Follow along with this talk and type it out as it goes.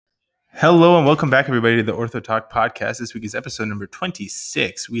Hello and welcome back, everybody, to the orthotalk podcast. This week is episode number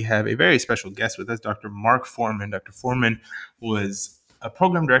 26. We have a very special guest with us, Dr. Mark Foreman. Dr. Foreman was a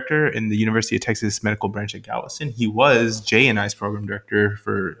program director in the University of Texas Medical Branch at Galveston. He was Jay and I's program director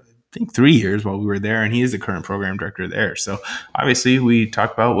for, I think, 3 years while we were there, and he is the current program director there. So obviously we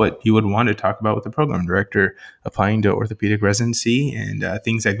talk about what you would want to talk about with the program director applying to orthopedic residency and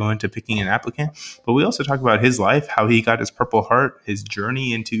things that go into picking an applicant. But we also talk about his life, how he got his Purple Heart, his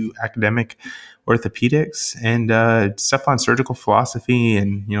journey into academic orthopedics, and stuff on surgical philosophy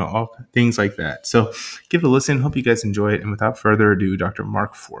and, all things like that. So give it a listen. Hope you guys enjoy it. And without further ado, Dr.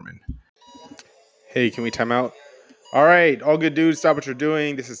 Mark Foreman. Hey, can we time out? All right, all good dudes, stop what you're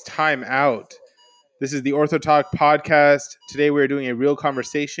doing. This is Time Out. This is the OrthoTalk podcast. Today we're doing a real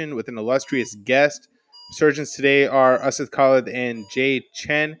conversation with an illustrious guest. Surgeons today are Asad Khalid and Jay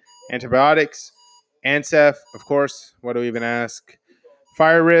Chen. Antibiotics, ANSEF, of course, what do we even ask?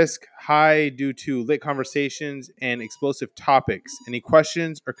 Fire risk, high due to lit conversations and explosive topics. Any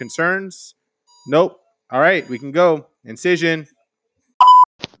questions or concerns? Nope. All right, we can go. Incision.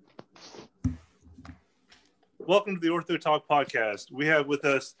 Welcome to the OrthoTalk podcast. We have with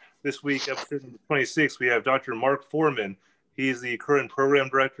us this week, episode 26, we have Dr. Mark Foreman. He is the current program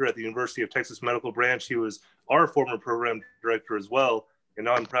director at the University of Texas Medical Branch. He was our former program director as well, and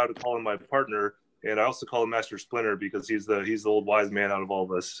now I'm proud to call him my partner. And I also call him Master Splinter because he's the old wise man out of all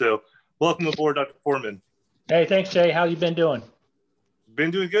of us. So welcome aboard, Dr. Foreman. Hey, thanks, Jay. How you been doing?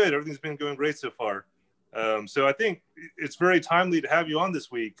 Been doing good. Everything's been going great so far. So I think it's very timely to have you on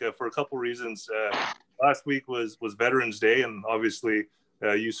this week for a couple reasons. Last week was Veterans Day, and obviously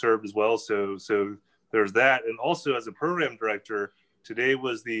you served as well. So there's that. And also as a program director, today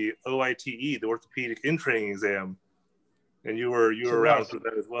was the OITE, the Orthopedic In-Training Exam, and you were around for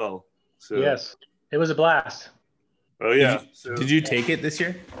that as well. So yes, it was a blast. Oh yeah. Did you take it this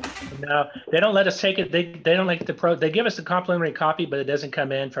year? No, they don't let us take it. They don't like they give us a complimentary copy, but it doesn't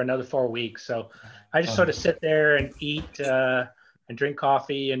come in for another 4 weeks. So I just sort of sit there and eat and drink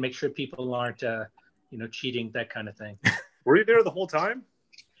coffee and make sure people aren't cheating, that kind of thing. Were you there the whole time?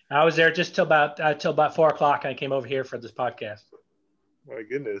 I was there just till about 4 o'clock. I came over here for this podcast. My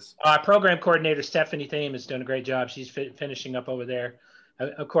goodness. Our program coordinator Stephanie Thame is doing a great job. She's finishing up over there.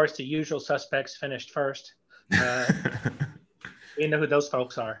 Of course, the usual suspects finished first. You know who those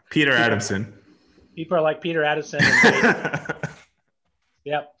folks are. Peter Adamson. People are like Peter Adamson.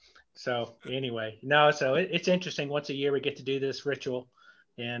 Yep. So anyway, so it's interesting. Once a year we get to do this ritual,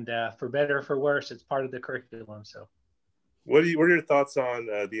 and for better or for worse, it's part of the curriculum. So what are your thoughts on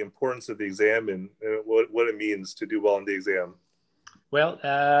the importance of the exam and what it means to do well in the exam? Well,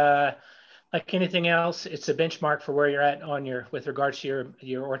 like anything else, it's a benchmark for where you're at with regards to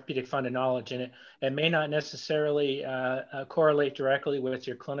your orthopedic funded knowledge, and it may not necessarily correlate directly with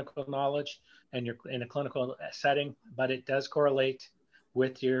your clinical knowledge and in a clinical setting, but it does correlate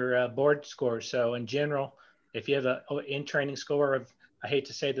with your board score. So in general, if you have an in-training score of, I hate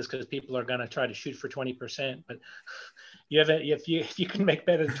to say this because people are going to try to shoot for 20%, but if you can make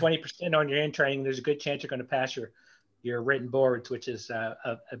better than 20% on your in-training, there's a good chance you're going to pass your written boards, which is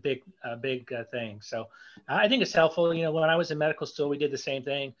a big thing. So I think it's helpful. When I was in medical school, we did the same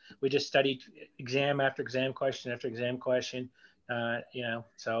thing. We just studied exam after exam question after exam question.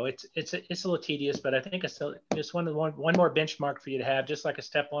 So it's a little tedious, but I think it's still just one more benchmark for you to have, just like a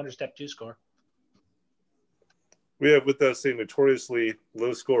step 1 or step 2 score. We have with us a notoriously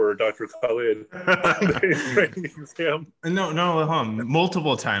low scorer, Dr. Khalid, on the training exam. No,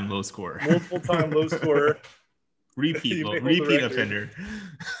 multiple time low scorer. Multiple time low scorer. Repeat offender.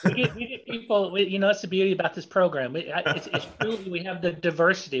 We get people. That's the beauty about this program. It's truly, we have the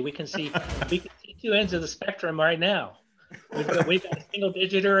diversity. We can see 2 ends of the spectrum right now. We've got a single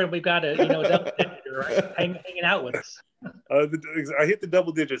digiter and we've got a double digiter right, hanging out with us. I hit the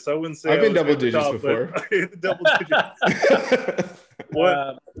double digits. I wouldn't say I've been double digits before. I hit the double digits.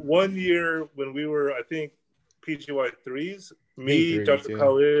 One year when we were, I think, PGY 3s, me, Dr.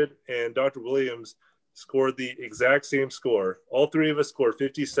 Khalid, and Dr. Williams scored the exact same score. All 3 of us scored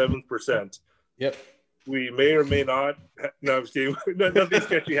 57%. Yep. We may or may not. No, I'm just kidding. Nothing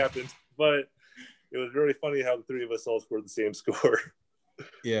sketchy happened, but it was very funny how the 3 of us all scored the same score.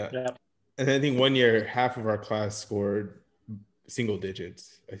 Yeah. And I think 1 year, half of our class scored single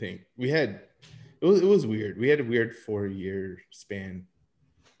digits. I think it was weird. We had a weird 4-year span.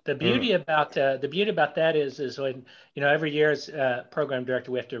 The beauty about that is when every year as program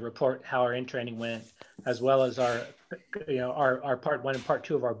director we have to report how our in-training went, as well as our part 1 and part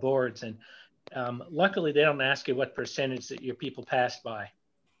 2 of our boards. And luckily they don't ask you what percentage that your people passed by.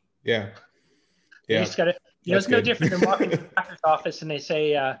 Yeah. You just got It's no different than walking to the doctor's office and they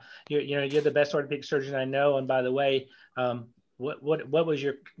say, you're the best orthopedic surgeon I know. And by the way, what was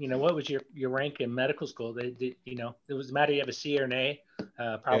your rank in medical school? It was matter you have a C or an A,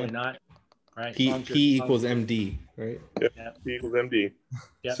 probably not, right? P equals MD, right? Yeah. P equals MD.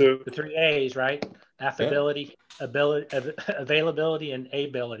 Yeah. So the 3 A's, right? Affability, availability, and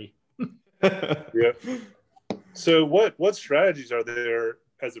ability. Yeah. So what strategies are there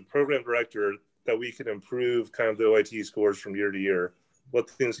as a program director that we can improve kind of the OIT scores from year to year? What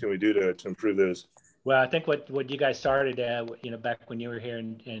things can we do to improve those? Well, I think what you guys started, back when you were here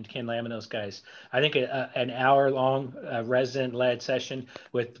and Ken Lamb and those guys, I think an hour-long resident-led session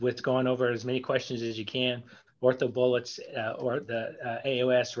with going over as many questions as you can, ortho bullets or the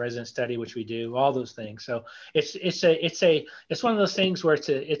AOS resident study, which we do, all those things. So it's one of those things where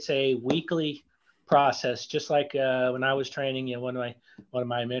it's a weekly process, just like when I was training. One of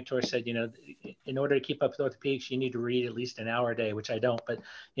my mentors said, in order to keep up with orthopedics, you need to read at least an hour a day, which I don't. But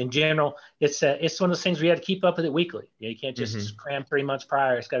in general, it's one of those things where you have to keep up with it weekly. You can't just cram 3 months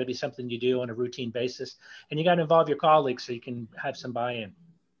prior. It's got to be something you do on a routine basis, and you got to involve your colleagues so you can have some buy-in.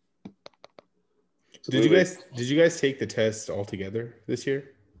 Did you guys take the test all together this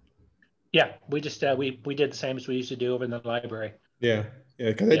year? Yeah, we just we did the same as we used to do over in the library. Yeah,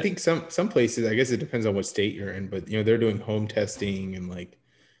 because I think some places, I guess it depends on what state you're in, but they're doing home testing and like.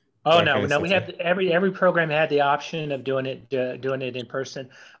 Oh no, we have every program had the option of doing it in person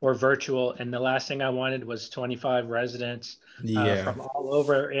or virtual, and the last thing I wanted was 25 residents from all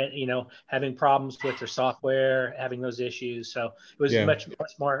over, having problems with their software, having those issues. So it was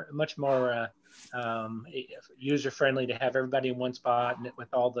much more user friendly to have everybody in one spot, and with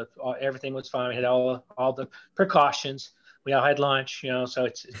everything was fine. We had all the precautions. We all had lunch, so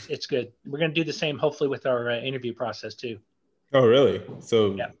it's good. We're going to do the same, hopefully, with our interview process too. Oh, really?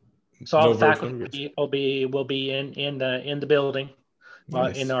 So yeah. So all the faculty will be in the building,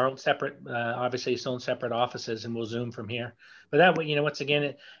 in our own separate, obviously its own separate offices, and we'll Zoom from here. But that way, once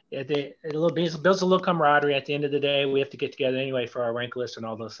again, it builds a little camaraderie. At the end of the day, we have to get together anyway for our rank list and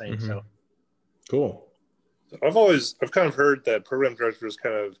all those things. So cool. I've kind of heard that program directors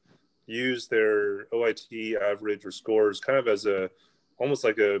kind of use their OIT average or scores kind of as almost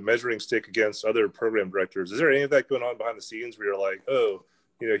like a measuring stick against other program directors. Is there any of that going on behind the scenes where you're like, oh,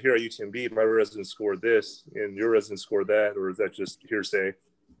 here at UTMB, my resident scored this and your resident scored that, or is that just hearsay?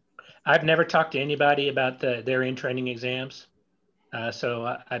 I've never talked to anybody about their in-training exams. So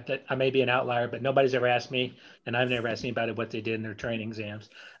I may be an outlier, but nobody's ever asked me, and I've never asked anybody what they did in their training exams.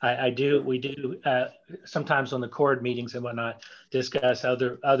 We do sometimes on the cord meetings and whatnot discuss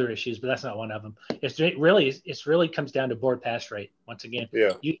other issues, but that's not one of them. It really comes down to board pass rate. Once again,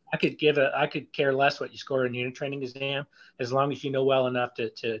 I could care less what you score in your training exam as long as you know well enough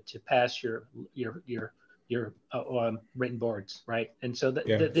to pass your written boards, right? And so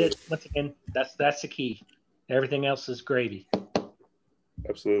once again, that's the key. Everything else is gravy.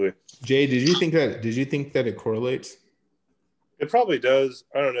 Absolutely. Jay, did you think that it correlates? It probably does.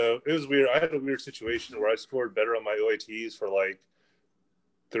 I don't know. It was weird. I had a weird situation where I scored better on my OITs for like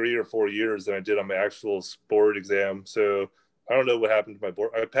 3 or 4 years than I did on my actual board exam. So I don't know what happened to my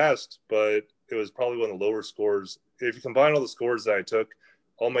board. I passed, but it was probably one of the lower scores. If you combine all the scores that I took,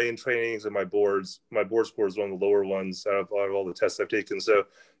 all my in-trainings and my board score is one of the lower ones out of all the tests I've taken. So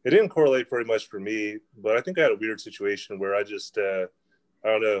it didn't correlate very much for me, but I think I had a weird situation where I just, I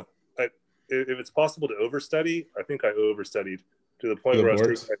don't know. If it's possible to overstudy, I think I overstudied to the point where I was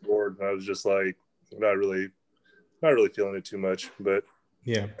taking my board and I was just like not really feeling it too much. But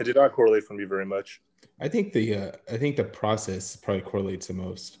yeah, it did not correlate for me very much. I think the process probably correlates the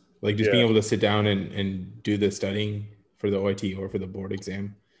most. Like just being able to sit down and do the studying for the OIT or for the board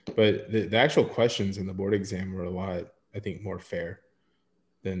exam. But the actual questions in the board exam were a lot, I think, more fair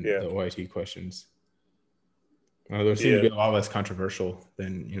than the OIT questions. There seemed to be a lot less controversial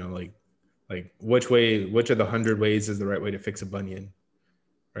than, like which of the 100 ways is the right way to fix a bunion,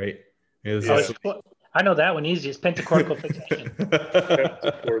 right? I know that one easy. It's pentacortical fixation.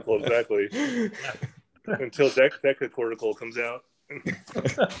 Pentacortical, exactly. Yeah. Until decacortical comes out.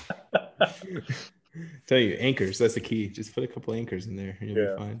 Tell you, anchors, that's the key. Just put a couple anchors in there and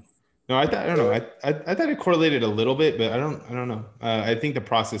you'll be fine. No, I don't know. I thought it correlated a little bit, but I don't know. I think the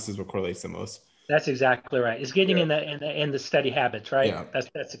process is what correlates the most. That's exactly right. It's getting in the study habits, right? Yeah.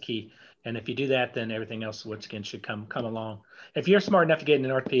 That's the key. And if you do that, then everything else, once again, should come along. If you're smart enough to get in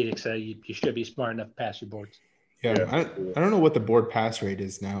orthopedics, you should be smart enough to pass your boards. Yeah. I don't know what the board pass rate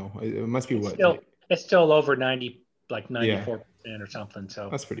is now. It must be it's still over 90, like 94% or something. So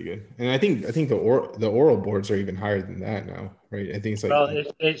that's pretty good. And I think the oral boards are even higher than that now, right? I think it's like, well,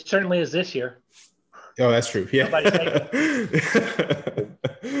 it certainly is this year. Oh, that's true. Yeah. Nobody's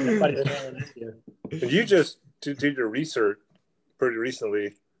nobody's mailing it to you. And you just did your research pretty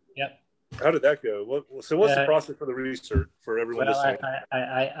recently. Yep. How did that go? What's the process for the research for everyone listening?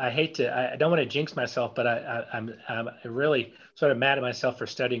 I hate to, I don't want to jinx myself, but I'm really sort of mad at myself for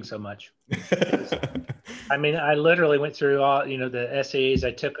studying so much. I mean, I literally went through all, the SAEs.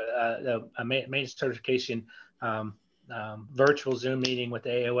 I took a main certification virtual Zoom meeting with the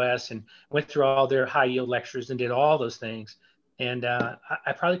AOS and went through all their high yield lectures and did all those things. And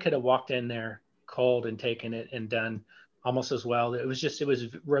I probably could have walked in there cold and taken it and done almost as well. It was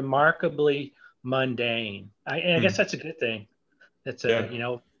remarkably mundane. And I guess that's a good thing. That's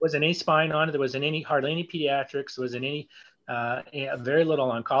wasn't any spine on it. There wasn't hardly any pediatrics. There wasn't any, very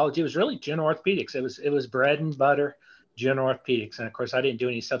little oncology. It was really general orthopedics. It was bread and butter general orthopedics. And of course, I didn't do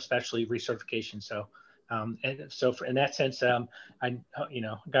any subspecialty recertification. So, and so in that sense, I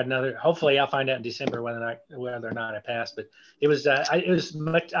got another. Hopefully, I'll find out in December whether or not I passed. But it was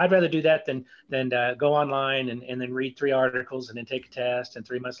much. I'd rather do that than go online and then read 3 articles and then take a test and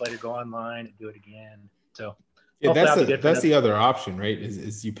 3 months later go online and do it again. So. Yeah, that's the other option, right?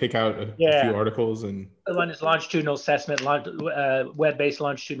 Is you pick out a few articles and one is longitudinal assessment, web-based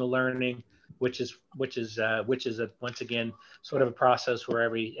longitudinal learning, which is once again sort of a process where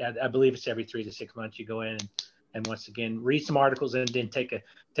I believe it's every 3 to 6 months you go in and once again read some articles and then take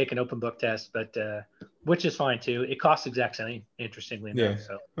an open book test, but which is fine too. It costs exact same, interestingly enough.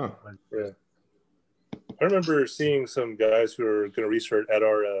 So. Yeah. I remember seeing some guys who are going to research at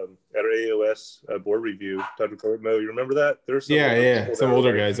our AOS board review. Dr. Mo, you remember that? There's some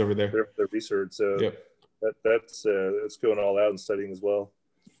older guys over there. Their research, so that's going all out and studying as well.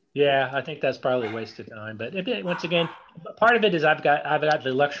 Yeah, I think that's probably a waste of time. But once again, part of it is I've got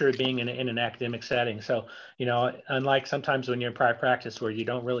the luxury of being in an academic setting. So unlike sometimes when you're in private practice where you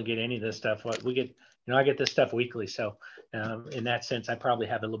don't really get any of this stuff, what we get, I get this stuff weekly. So in that sense, I probably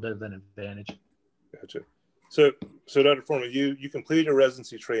have a little bit of an advantage. Gotcha. So Dr. Foreman, you completed your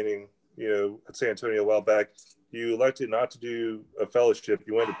residency training, at San Antonio a while back. You elected not to do a fellowship.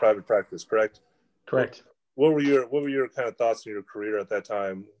 You went to private practice, correct? Correct. What were your kind of thoughts on your career at that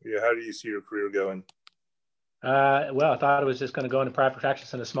time? How do you see your career going? Well, I thought I was just going to go into private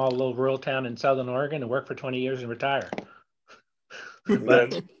practice in a small little rural town in Southern Oregon and work for 20 years and retire.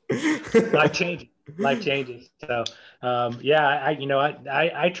 But life changes. So,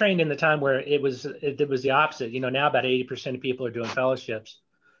 I trained in the time where it was the opposite. Now about 80% of people are doing fellowships.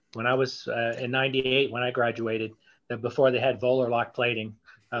 When I was in '98, when I graduated, before they had volar lock plating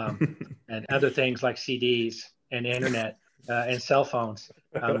and other things like CDs and internet and cell phones,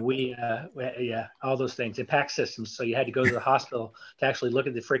 all those things and PAC systems. So you had to go to the hospital to actually look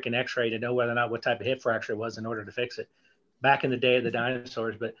at the freaking X-ray to know whether or not what type of hip fracture it was in order to fix it. Back in the day of the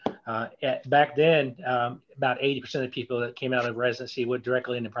dinosaurs, but back then, about 80% of the people that came out of residency went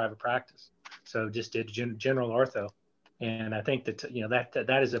directly into private practice. So just did general ortho, and I think that that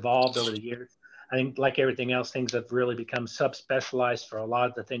has evolved over the years. I think like everything else, things have really become subspecialized for a lot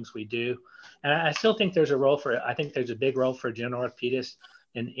of the things we do, and I still think there's a role for it. I think there's a big role for general orthopedists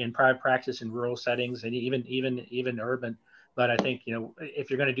in private practice in rural settings and even urban. But I think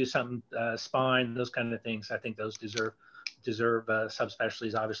if you're going to do something spine, those kind of things, I think those deserve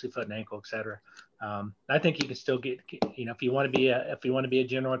subspecialties, obviously foot and ankle, et cetera. I think you can still get, if you want to be a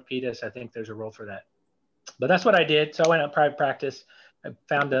general orthopedist, I think there's a role for that. But that's what I did. So I went out private practice. I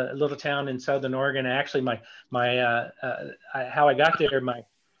found a little town in Southern Oregon. Actually, how I got there, a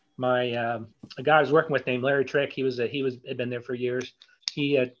guy I was working with named Larry Trick. Had been there for years.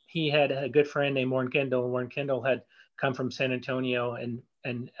 He had a good friend named Warren Kendall. Warren Kendall had come from San Antonio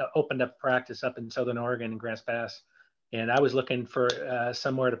and opened up practice up in Southern Oregon in Grants Pass. And I was looking for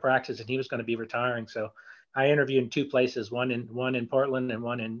somewhere to practice, and he was going to be retiring. So I interviewed in 2 places, one in Portland and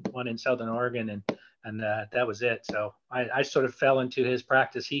one in Southern Oregon, and that was it. So I sort of fell into his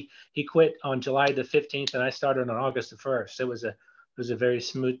practice. He quit on July the 15th, and I started on August the 1st. It was a very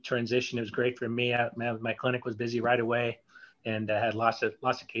smooth transition. It was great for me. My clinic was busy right away, and I had lots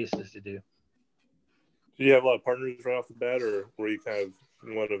of cases to do. Did you have a lot of partners right off the bat, or were you kind of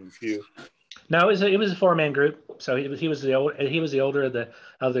one of a few? No, it was a 4-man group. So he was the older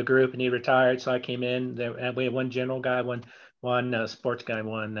of the group, and he retired. So I came in. We had one general guy, one sports guy,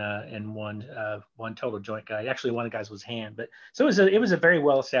 one total joint guy. Actually, one of the guys was hand. But so it was a very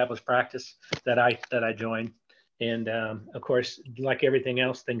well established practice that I joined. And of course, like everything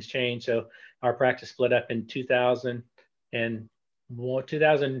else, things change. So our practice split up in 2000 and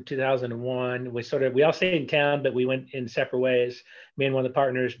 2001. We all stayed in town, but we went in separate ways. Me and one of the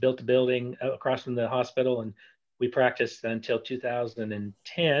partners built a building across from the hospital, and we practiced until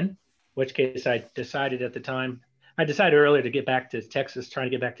 2010. which case I decided at the time, I decided earlier to get back to Texas, trying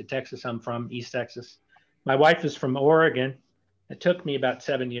to get back to Texas. I'm from East Texas. My wife is from Oregon. It took me about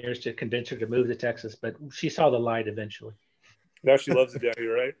 7 years to convince her to move to Texas, but she saw the light eventually. Now she loves it down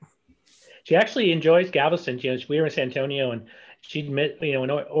here, right? She actually enjoys Galveston. You know, we were in San Antonio, and she'd admit, you know,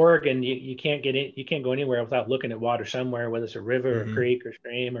 in Oregon, you can't get in, you can't go anywhere without looking at water somewhere, whether it's a river or creek or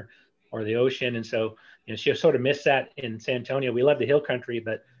stream or the ocean. And so, you know, she sort of missed that in San Antonio. We love the hill country,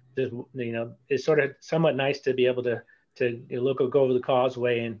 but you know, it's sort of somewhat nice to be able to go over the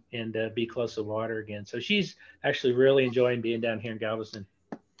causeway and be close to water again. So she's actually really enjoying being down here in Galveston.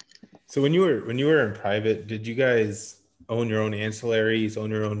 So when you were in private, did you guys own your own ancillaries, own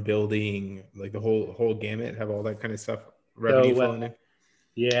your own building, like the whole gamut, have all that kind of stuff, revenue flowing in?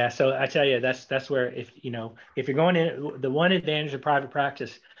 Yeah, so I tell you, that's where if you're going in, the one advantage of private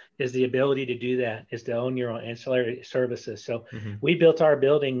practice is the ability to do that, is to own your own ancillary services. So we built our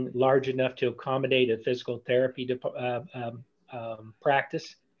building large enough to accommodate a physical therapy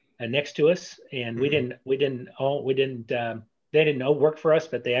practice next to us, and they didn't work for us,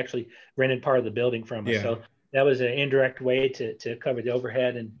 but they actually rented part of the building from us. So that was an indirect way to cover the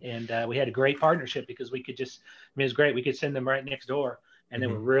overhead, and we had a great partnership because we could just, I mean, it was great. We could send them right next door, and they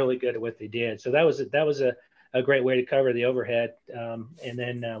were really good at what they did. So that was a great way to cover the overhead. And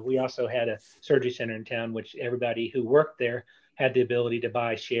then we also had a surgery center in town, which everybody who worked there had the ability to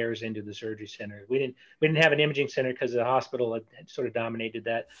buy shares into the surgery center. We didn't have an imaging center because the hospital had sort of dominated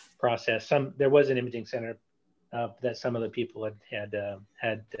that process. There was an imaging center that some of the people had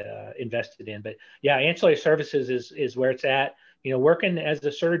invested in. But yeah, ancillary services is where it's at. You know, working as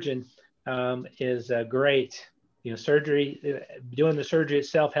a surgeon is great. You know, surgery, doing the surgery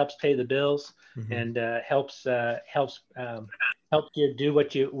itself helps pay the bills and helps you do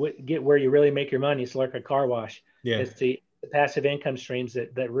get where you really make your money. It's like a car wash. Yeah, it's the passive income streams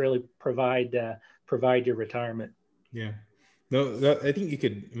that really provide your retirement. Yeah. No, I think you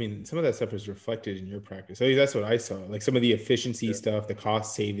could, I mean, some of that stuff is reflected in your practice. At least that's what I saw. Like some of the efficiency stuff, the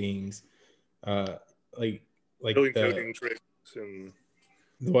cost savings, like billing coding tricks and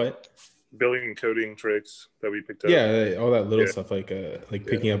what? Billing and coding tricks that we picked up. Yeah, all that little stuff, like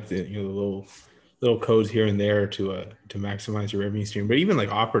picking up the little codes here and there to maximize your revenue stream. But even like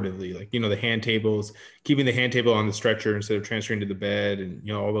operatively, like the hand tables, keeping the hand table on the stretcher instead of transferring to the bed,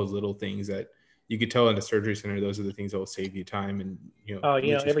 and all those little things that you could tell in a surgery center, those are the things that will save you time and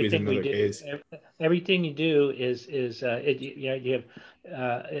everything we do. Everything you do is you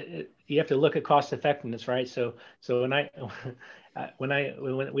have to look at cost effectiveness, right? So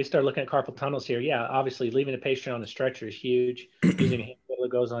when we start looking at carpal tunnels here, obviously leaving a patient on the stretcher is huge. Using a hand that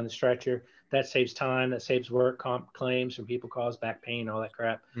goes on the stretcher, that saves time, that saves work comp claims when people cause back pain, all that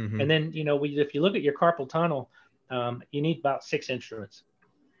crap. And then if you look at your carpal tunnel, you need about 6 instruments.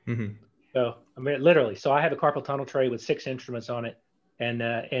 So I mean, literally. So I have a carpal tunnel tray with 6 instruments on it, and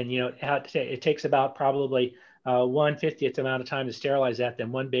it takes about probably 1/50th amount of time to sterilize that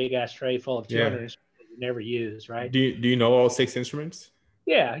than one big ass tray full of 200 instruments you never use, right? Do you know all 6 instruments?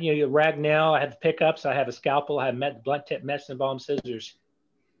 Yeah, you Ragnell. I have pickups. I have a scalpel. I have blunt tip medicine balm scissors,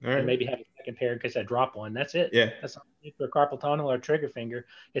 and maybe have a second pair in case I drop one. That's it. Yeah, that's all I need for a carpal tunnel or trigger finger.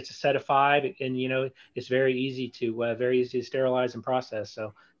 It's a set of 5, and it's very easy to sterilize and process.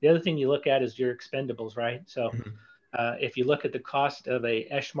 So the other thing you look at is your expendables, right? So if you look at the cost of a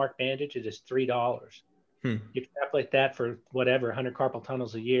Eschmark bandage, it is $3. You extrapolate that for whatever 100 carpal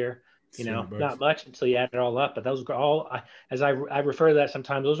tunnels a year. Not much until you add it all up. But those are all, as I refer to that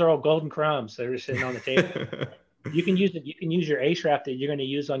sometimes, those are all golden crumbs that are sitting on the table. You can use it. You can use your A-Shrap that you're going to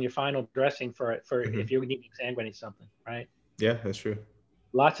use on your final dressing for if you're going to exsanguinate something, right? Yeah, that's true.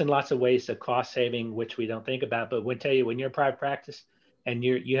 Lots and lots of ways of cost saving, which we don't think about. But when you're in private practice and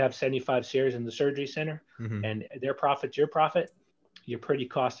you have 75 shares in the surgery center and their profit's your profit, you're pretty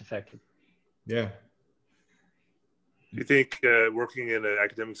cost effective. Yeah. Do you think working in an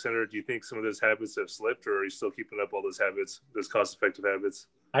academic center, do you think some of those habits have slipped, or are you still keeping up all those habits, those cost-effective habits?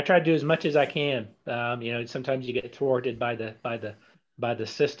 I try to do as much as I can. Sometimes you get thwarted by the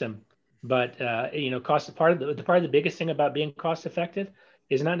system, but part of the biggest thing about being cost-effective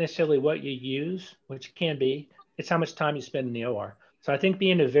is not necessarily what you use, which can be. It's how much time you spend in the OR. So I think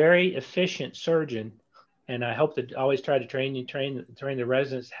being a very efficient surgeon, and I hope to always try to train the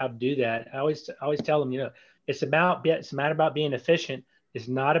residents how to do that. I always tell them, it's a matter about being efficient. It's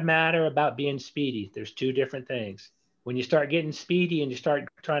not a matter about being speedy. There's 2 different things. When you start getting speedy and you start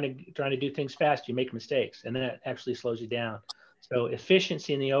trying to do things fast, you make mistakes, and that actually slows you down. So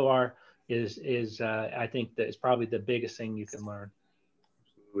efficiency in the OR is I think that is probably the biggest thing you can learn.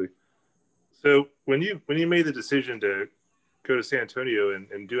 Absolutely. So when you made the decision to go to San Antonio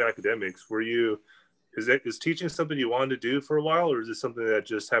and do academics. Is teaching something you wanted to do for a while, or is this something that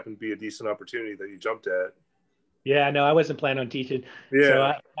just happened to be a decent opportunity that you jumped at? Yeah, no, I wasn't planning on teaching.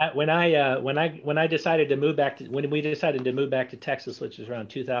 Yeah. So when I decided to move back to when we decided to move back to Texas, which was around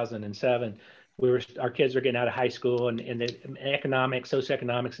 2007, our kids were getting out of high school, and the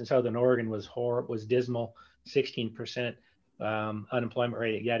socioeconomics in Southern Oregon was dismal, 16% unemployment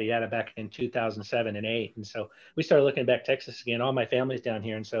rate, yada yada, back in 2007 and 8. And so we started looking back Texas again. All my family's down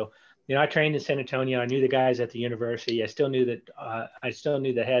here, and so I trained in San Antonio. I knew the guys at the university. I still knew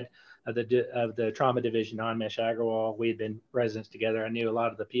the head of the trauma division, Anmesh Agarwal. We had been residents together. I knew a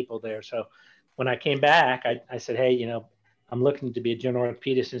lot of the people there. So when I came back, I said, hey, I'm looking to be a general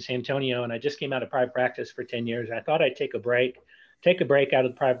orthopedist in San Antonio, and I just came out of private practice for 10 years. I thought I'd take a break out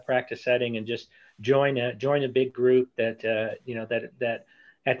of the private practice setting and just join a big group that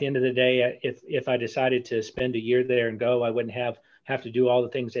at the end of the day, if I decided to spend a year there and go, I wouldn't have to do all the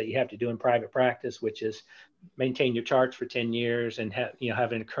things that you have to do in private practice, which is maintain your charts for 10 years and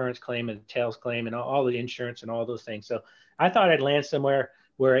have an occurrence claim and a tails claim and all the insurance and all those things. So I thought I'd land somewhere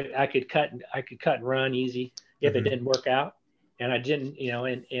where I could cut and run easy if it didn't work out. And I didn't,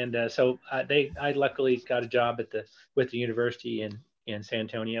 so I luckily got a job with the university in San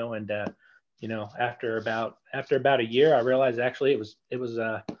Antonio. And, after about a year, I realized actually it was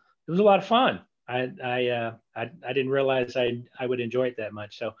a lot of fun. I didn't realize I would enjoy it that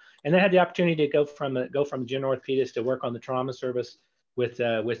much. So, and then I had the opportunity to go from general orthopedist to work on the trauma service with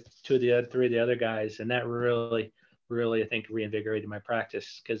three of the other guys, and that really I think reinvigorated my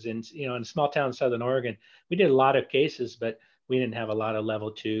practice, because in a small town in Southern Oregon, we did a lot of cases, but we didn't have a lot of level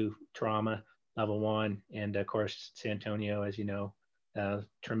 2 trauma, level 1, and of course San Antonio, as you know,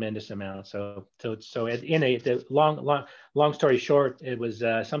 tremendous amount. So the long story short, it was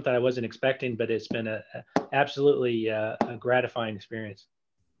something I wasn't expecting, but it's been a absolutely a gratifying experience.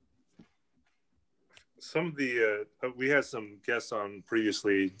 Some of the we had some guests on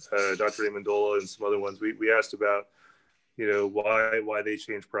previously, Dr. Amendola and some other ones. We asked about why they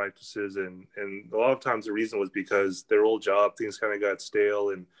changed practices, and a lot of times the reason was because their old job, things kind of got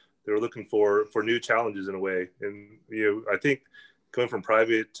stale, and they were looking for new challenges in a way. And I think going from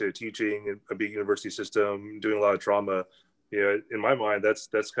private to teaching in a big university system, doing a lot of trauma, in my mind, that's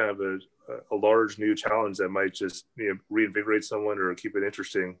kind of a large new challenge that might just reinvigorate someone or keep it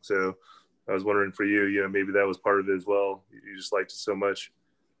interesting. So I was wondering for you, maybe that was part of it as well. You just liked it so much.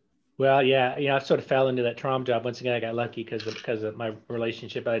 Well, yeah, I sort of fell into that trauma job. Once again, I got lucky because of my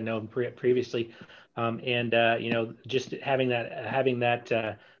relationship I had known previously, and just having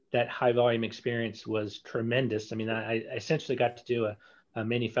that high volume experience was tremendous. I mean, I essentially got to do a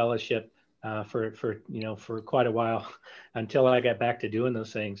mini fellowship for quite a while until I got back to doing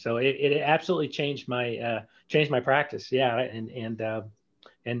those things. So it absolutely changed my practice. Yeah, and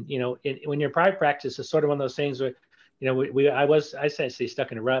when you're private practice, it's sort of one of those things where I say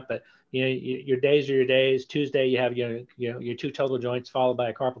stuck in a rut, but your days are your days. Tuesday you have your 2 total joints followed by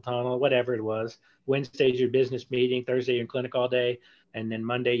a carpal tunnel, whatever it was. Wednesday's your business meeting. Thursday you're in clinic all day, and then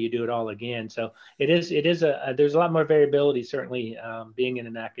Monday you do it all again. So there's a lot more variability, certainly, being in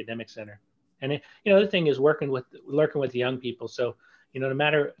an academic center. And the other thing is working with the young people. So no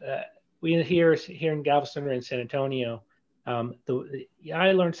matter we here in Galveston or in San Antonio,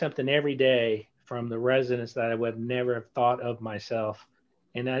 I learned something every day from the residents that I would never have thought of myself.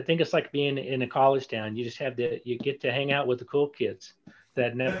 And I think it's like being in a college town. You just you get to hang out with the cool kids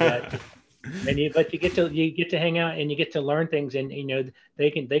but you get to hang out and you get to learn things, and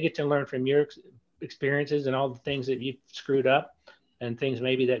they get to learn from your experiences and all the things that you've screwed up and things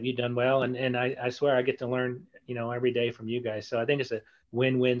maybe that you've done well. And I swear I get to learn, every day from you guys. So I think it's a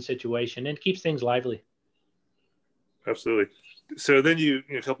win-win situation and keeps things lively. Absolutely. So then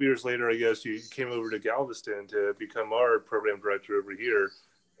a couple years later, I guess you came over to Galveston to become our program director over here.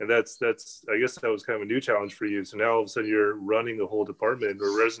 And that's I guess that was kind of a new challenge for you. So now all of a sudden you're running the whole department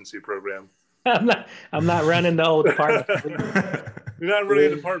or residency program. I'm not running the whole department. You're not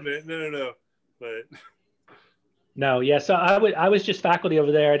running a department. No. But no, yeah. So I was just faculty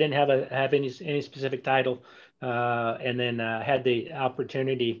over there. I didn't have any specific title, and then had the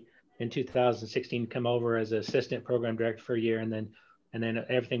opportunity in 2016 come over as assistant program director for a year, and then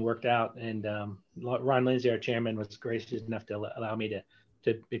everything worked out. And Ron Lindsay, our chairman, was gracious enough to allow me to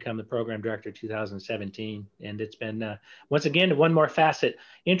become the program director 2017. And it's been once again one more facet.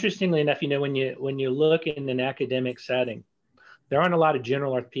 Interestingly enough, when you look in an academic setting, there aren't a lot of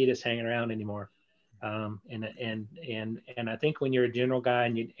general orthopedists hanging around anymore. And I think when you're a general guy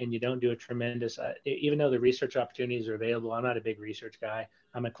and you don't do a tremendous, even though the research opportunities are available, I'm not a big research guy.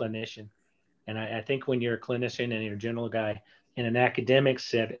 I'm a clinician. And I think when you're a clinician and you're a general guy in an academic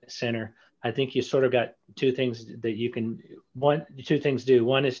center, I think you sort of got two things that you can two things do.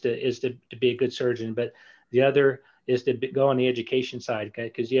 One is to be a good surgeon, but the other is to go on the education side, okay?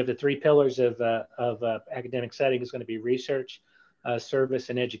 Because you have the three pillars of academic setting is going to be research, service,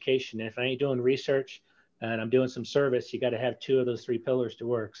 and education. And if I ain't doing research and I'm doing some service, you got to have two of those three pillars to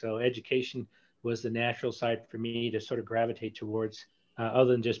work. So education was the natural side for me to sort of gravitate towards,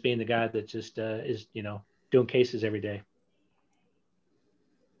 other than just being the guy that just is, doing cases every day.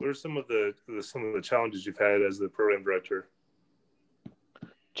 What are some of the challenges you've had as the program director?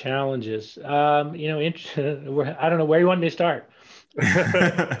 Challenges, I don't know where you want me to start.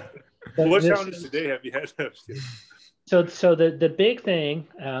 What challenges today have you had? So the big thing,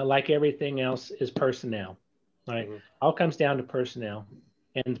 like everything else, is personnel. Right, all comes down to personnel,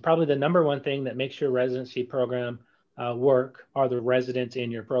 and probably the number one thing that makes your residency program work are the residents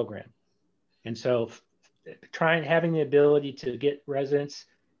in your program. And so, having the ability to get residents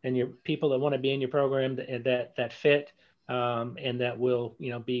and your people that want to be in your program that fit, and that will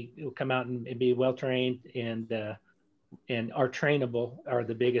come out and be well trained and are trainable are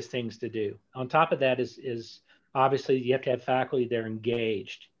the biggest things to do. On top of that is obviously you have to have faculty that are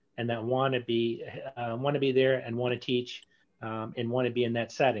engaged and that want to be there and want to teach, and want to be in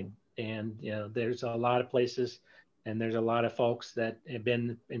that setting. And there's a lot of places and there's a lot of folks that have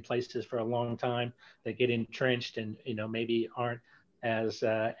been in places for a long time that get entrenched and maybe aren't as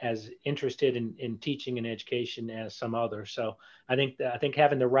interested in teaching and education as some others. So I think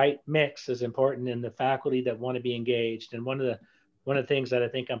having the right mix is important, in the faculty that want to be engaged. And one of the things that I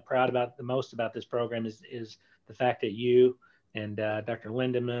think I'm proud about the most about this program is the fact that you and Dr.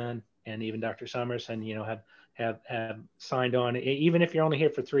 Lindemann and even Dr. Summerson, have signed on, even if you're only here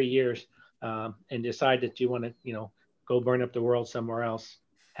for 3 years, and decide that you want to, go burn up the world somewhere else.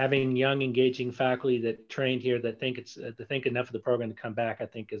 Having young, engaging faculty that trained here that think enough of the program to come back, I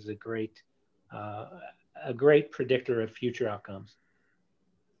think is a great predictor of future outcomes.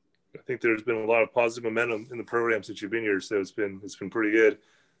 I think there's been a lot of positive momentum in the program since you've been here, so it's been pretty good.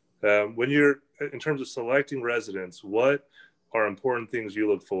 When you're in terms of selecting residents, what are important things you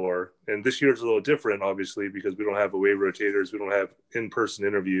look for? And this year is a little different, obviously, because we don't have away rotators, we don't have in-person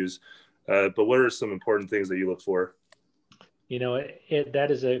interviews. But what are some important things that you look for? That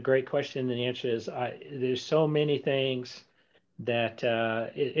is a great question. And the answer is there's so many things that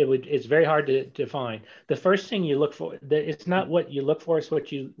it's very hard to define. The first thing you look for, it's not what you look for, it's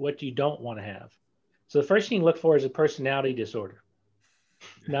what you don't want to have. So the first thing you look for is a personality disorder.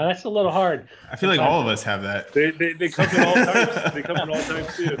 Now that's a little hard. I feel like all of us have that. They come in all types. They come in all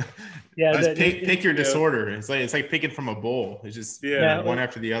types too. Yeah, pick your disorder. It's like picking from a bowl. It's just one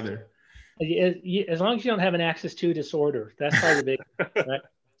after the other. As long as you don't have an Axis 2 disorder, that's probably the big. Right?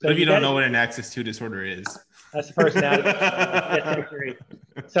 So if you don't know what an Axis 2 disorder is, that's the personality.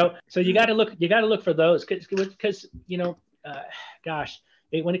 So you got to look for those because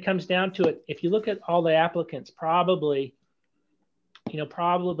when it comes down to it, if you look at all the applicants, probably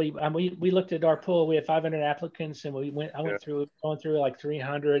we looked at our pool. We had 500 applicants, and I went through like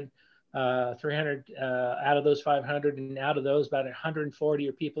 300 out of those 500, and out of those about 140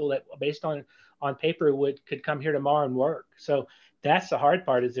 are people that, based on paper, could come here tomorrow and work. So that's the hard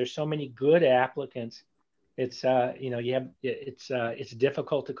part, is there's so many good applicants. It's it's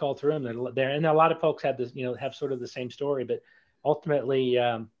difficult to call through them. There and a lot of folks have this have sort of the same story, but ultimately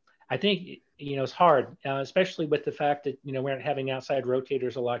I think it's hard, especially with the fact that we're having outside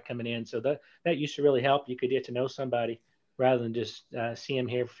rotators a lot coming in. So that used to really help. You could get to know somebody rather than just see them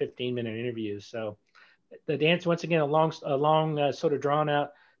here for 15-minute interviews. So the dance, once again, a long sort of drawn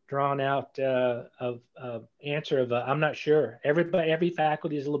out answer of I'm not sure. Every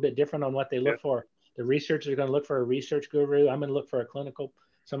faculty is a little bit different on what they look for. The researchers are going to look for a research guru. I'm going to look for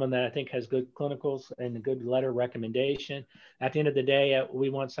someone that I think has good clinicals and a good letter recommendation. At the end of the day, we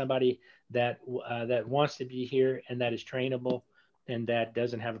want somebody that wants to be here and that is trainable and that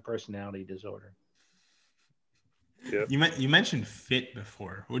doesn't have a personality disorder. Yep. You mentioned fit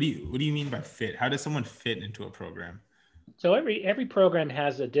before. What do you mean by fit? How does someone fit into a program? So every program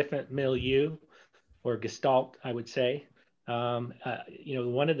has a different milieu or gestalt, I would say. One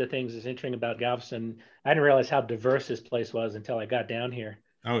of the things that's interesting about Galveston, I didn't realize how diverse this place was until I got down here.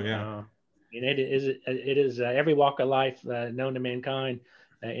 Oh yeah. And it is every walk of life known to mankind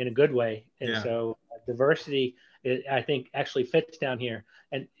in a good way. And so diversity, I think, actually fits down here.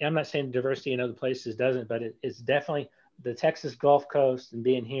 And I'm not saying diversity in other places doesn't, but it's definitely the Texas Gulf Coast, and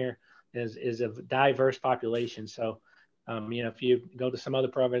being here is a diverse population. So, if you go to some other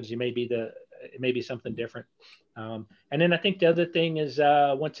programs, you may be it may be something different. And then I think the other thing is,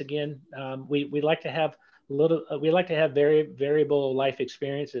 once again, we like to have we like to have very variable life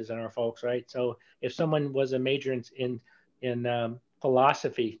experiences in our folks, right? So if someone was a major in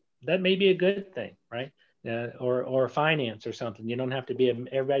philosophy, that may be a good thing, right? Or finance or something. You don't have to be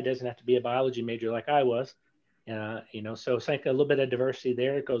everybody doesn't have to be a biology major like I was. So it's like a little bit of diversity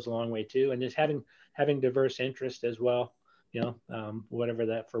there. It goes a long way too. And just having diverse interest as well, whatever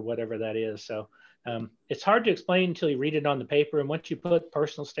that is. So it's hard to explain until you read it on the paper. And once you put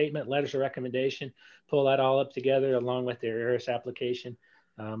personal statement, letters of recommendation, pull that all up together along with their ERIS application.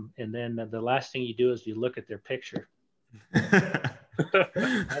 And then the last thing you do is you look at their picture.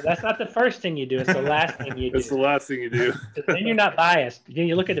 That's not the first thing you do. It's the last thing you do. It's the last thing you do. Then you're not biased. Then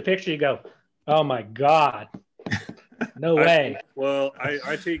you look at the picture, you go, oh my God, no way.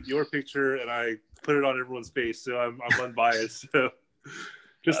 I take your picture and I put it on everyone's face, so I'm unbiased. So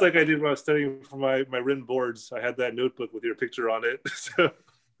just like I did when I was studying for my written boards, I had that notebook with your picture on it. So.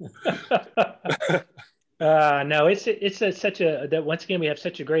 No, that once again we have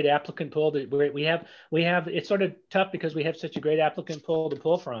such a great applicant pool that we have it's sort of tough because we have such a great applicant pool to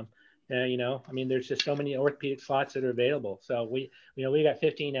pull from. There's just so many orthopedic slots that are available. So we got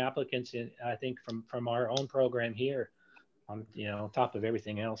 15 applicants I think from our own program here, on top of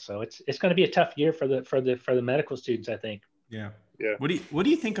everything else. So it's going to be a tough year for the medical students, I think. Yeah. Yeah. What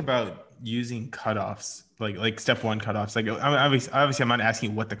do you think about using cutoffs, like step one cutoffs? Like obviously I'm not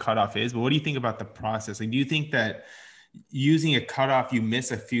asking what the cutoff is, but what do you think about the process? Like, do you think that using a cutoff, you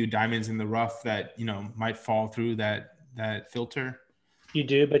miss a few diamonds in the rough that, might fall through that filter? You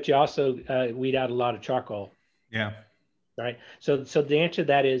do, but you also weed out a lot of charcoal. Yeah. Right. So the answer to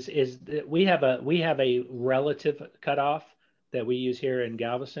that is that we have a relative cutoff that we use here in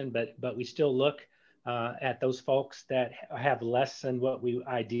Galveston, but we still look at those folks that have less than what we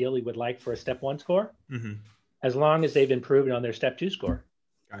ideally would like for a step one score, as long as they've improved on their step two score.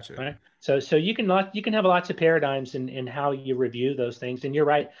 Gotcha. Right. So you can have lots of paradigms in how you review those things. And you're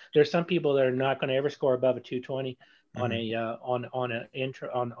right. There's some people that are not going to ever score above a 220 on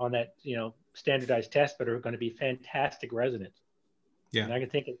that standardized test, but are going to be fantastic residents. Yeah. And I can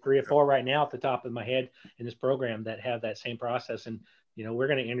think of 3 or 4 right now at the top of my head in this program that have that same process. And we're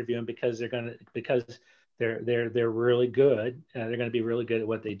going to interview them because they're really good. They're going to be really good at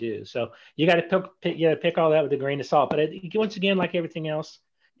what they do. So you got to pick all that with a grain of salt. But once again, like everything else,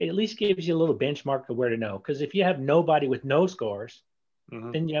 it at least gives you a little benchmark of where to know. Because if you have nobody with no scores,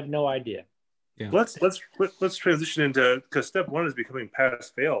 then you have no idea. Yeah. Let's transition into, because step one is becoming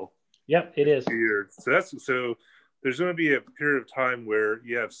pass fail. Yep, it is. So there's going to be a period of time where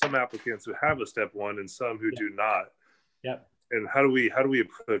you have some applicants who have a step one and some who do not. Yep. And how do we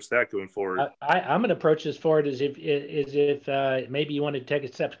approach that going forward? I'm going to approach this forward as if maybe you want to take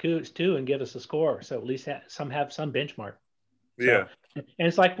a step two and give us a score, so at least have some benchmark. Yeah. And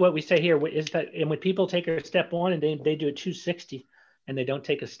it's like what we say here is that, and when people take a step one and they do a 260 and they don't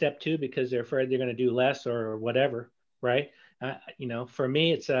take a step two because they're afraid they're going to do less or whatever, right? For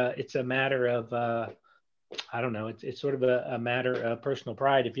me, it's a matter of I don't know. It's sort of a matter of personal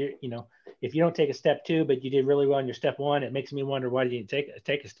pride. If you don't take a step two, but you did really well in your step one, it makes me wonder why you didn't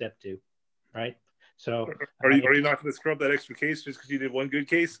take a step two, right? So are you not going to scrub that extra case just because you did one good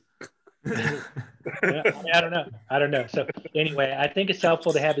case? I don't know. So anyway, I think it's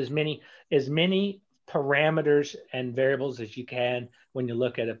helpful to have as many parameters and variables as you can when you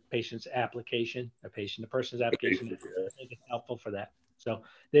look at a person's application. I think it's helpful for that. So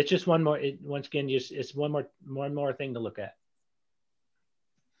it's just one more. It's one more thing to look at.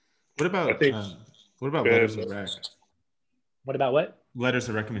 What about letters of rec? What about what? Letters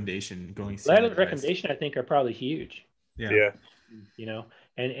of recommendation Letters of recommendation, I think, are probably huge. Yeah.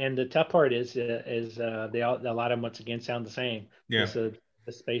 And the tough part is a lot of them once again sound the same. Yeah.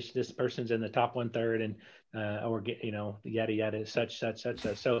 This person's in the top 1/3 and or yada yada such.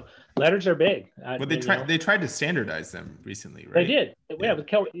 So letters are big. But they tried to standardize them recently, right? They did. Yeah.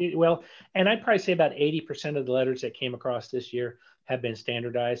 Well, and I'd probably say about 80% of the letters that came across this year have been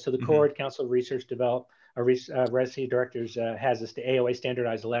standardized. So the CORD, Council of Research Development, residency directors has this AOA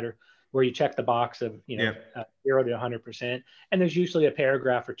standardized letter where you check the box of 0 to 100%, and there's usually a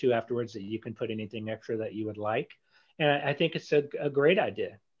paragraph or two afterwards that you can put anything extra that you would like. And I think it's a great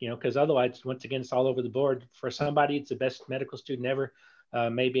idea, because otherwise, once again, it's all over the board. For somebody, it's the best medical student ever.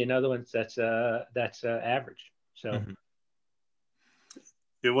 Maybe another one that's average. So,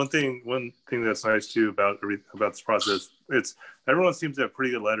 yeah, one thing that's nice too about this process, it's everyone seems to have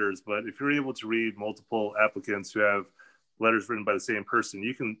pretty good letters, but if you're able to read multiple applicants who have letters written by the same person,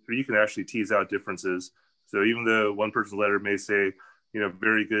 you can actually tease out differences. So even though one person's letter may say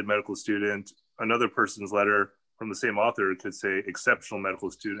very good medical student. Another person's letter from the same author could say exceptional medical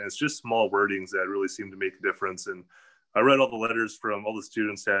student. It's just small wordings that really seem to make a difference. And I read all the letters from all the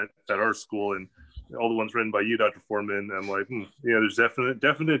students at our school and all the ones written by you, Dr. Foreman. I'm like, there's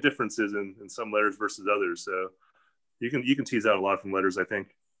definite differences in some letters versus others. So you can tease out a lot from letters, I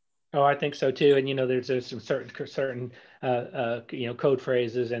think. Oh, I think so too. And there's some certain code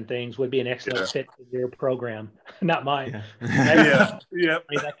phrases and things would be an excellent fit for your program, not mine. Yeah.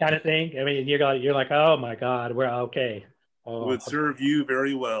 That kind of thing. I mean, you're like, oh my God, we're okay. Would serve you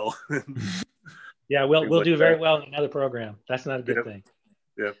very well. Yeah, we'll do very well in another program. That's not a good thing.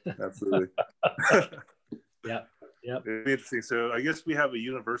 Yep, absolutely. Yeah. It'd be interesting. So I guess we have a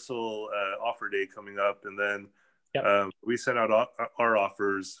universal offer day coming up, and then we send out our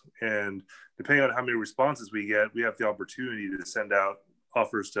offers, and depending on how many responses we get, we have the opportunity to send out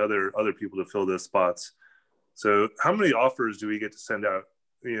offers to other people to fill those spots. So how many offers do we get to send out?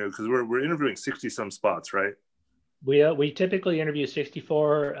 Because we're interviewing 60 some spots, right? We typically interview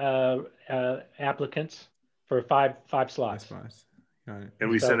 64 applicants for five slots. And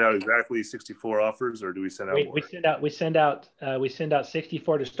we send out exactly 64 offers, or do we send out more? We send out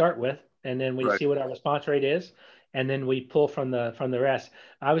 64 to start with, and then we see what our response rate is, and then we pull from the rest.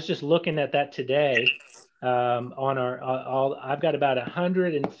 I was just looking at that today. On our I've got about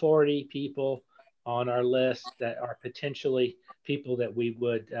 140 people on our list that are potentially people that we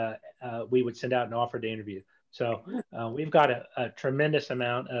would send out an offer to interview. So we've got a tremendous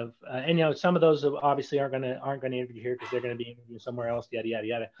amount of, and some of those obviously aren't going to interview here because they're going to be interviewing somewhere else. Yada yada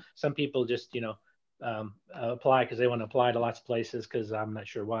yada. Some people just apply because they want to apply to lots of places because I'm not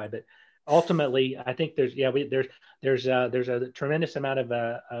sure why. But ultimately, I think there's a tremendous amount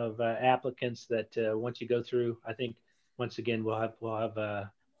of applicants that once you go through, I think once again we'll have.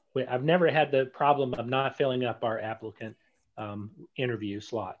 I've never had the problem of not filling up our applicant interview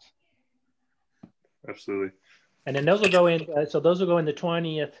slots. Absolutely. And then those will go in. So those will go in the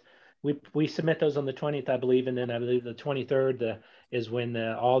 20th. We submit those on the 20th, I believe, and then I believe the 23rd is when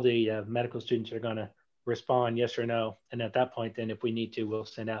all the medical students are going to respond yes or no. And at that point, then if we need to, we'll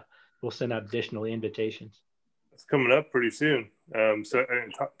send out additional invitations. It's coming up pretty soon. So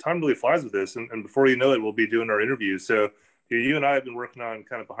time really flies with this, and before you know it, we'll be doing our interviews. So you and I have been working on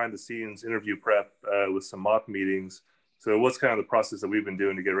kind of behind the scenes interview prep with some mock meetings. So what's kind of the process that we've been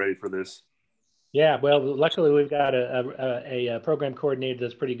doing to get ready for this? Yeah, well, luckily we've got a program coordinator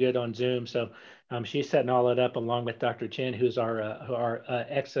that's pretty good on Zoom. So she's setting all that up along with Dr. Chen, who's our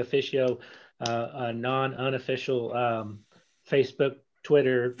ex officio, non-unofficial Facebook,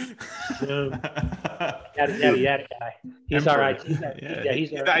 Twitter, Zoom, yada guy. He's our IT guy.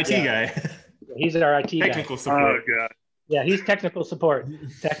 He's our IT guy. He's our IT technical support. Oh, God. Yeah, he's technical support,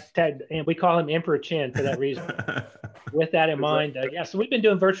 and we call him Emperor Chen for that reason. With that in mind, so we've been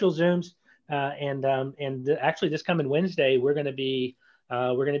doing virtual Zooms. And actually, this coming Wednesday, we're going to be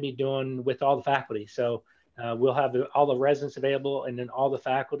doing with all the faculty. So we'll have all the residents available, and then all the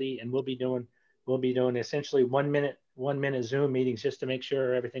faculty, and we'll be doing essentially 1 minute Zoom meetings just to make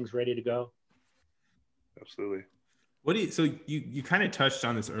sure everything's ready to go. Absolutely. So you kind of touched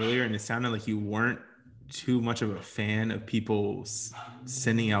on this earlier, and it sounded like you weren't too much of a fan of people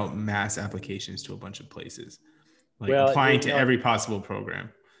sending out mass applications to a bunch of places, like applying to every possible program.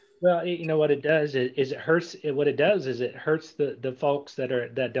 Well, what it does is it hurts. What it does is it hurts the folks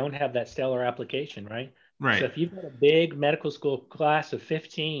that don't have that stellar application, right? Right. So if you've got a big medical school class of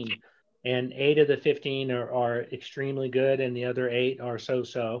 15, and 8 of the 15 are extremely good, and the other 8 are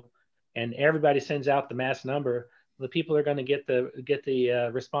so, and everybody sends out the mass number, the people are going to get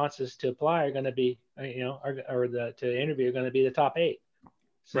the responses to apply are going to be to interview are going to be the top 8.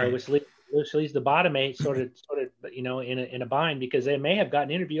 So right. which leaves the bottom 8 sort of in a bind because they may have gotten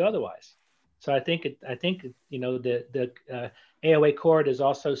an interview otherwise. So I think the AOA court has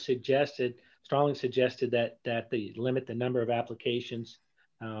also strongly suggested that they limit the number of applications.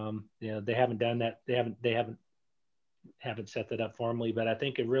 They haven't done that. They haven't set that up formally, but I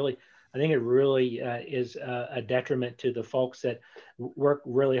think it really is a detriment to the folks that work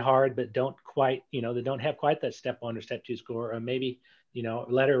really hard but don't quite they don't have quite that step 1 or step 2 score, or maybe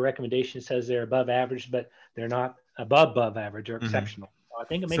letter of recommendation says they're above average, but they're not above average or exceptional. So I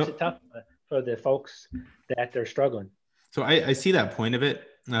think it makes it tough for the folks that they're struggling. So I see that point of it.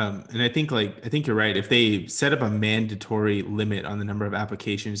 And I think you're right. If they set up a mandatory limit on the number of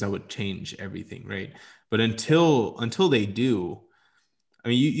applications, that would change everything. Right. But until they do, I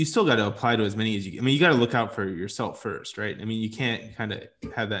mean, you still got to apply to as many as you, I mean, you got to look out for yourself first, right? I mean, you can't kind of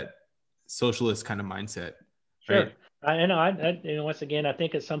have that socialist kind of mindset. Sure. Right? I once again, I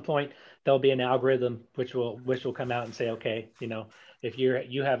think at some point there'll be an algorithm which will come out and say, okay, if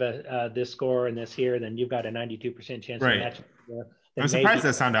you have this score and this here, then you've got a 92% chance Right. of matching. I'm surprised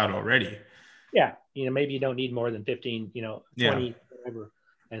that sound out already. Yeah, maybe you don't need more than 15, 20, Yeah. whatever,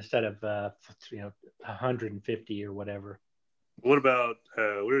 instead of 150 or whatever. What about what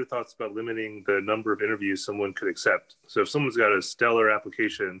are your thoughts about limiting the number of interviews someone could accept? So if someone's got a stellar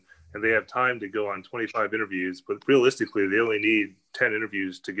application and they have time to go on 25 interviews, but realistically they only need 10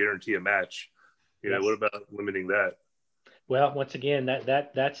 interviews to guarantee a match, Yes. What about limiting that? Well, once again,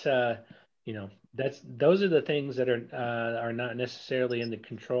 that's those are the things that are not necessarily in the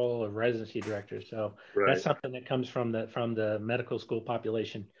control of residency directors. So that's something that comes from the medical school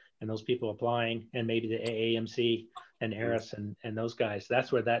population and those people applying, and maybe the AAMC and ARIS and those guys.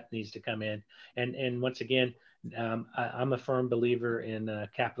 That's where that needs to come in. And once again, I'm a firm believer in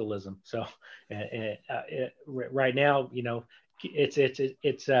capitalism. So right now, it's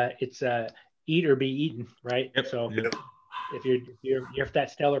eat or be eaten, right? Yep. So. Yep. If you're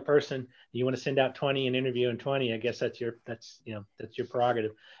that stellar person, you want to send out 20 and interview in 20. I guess that's your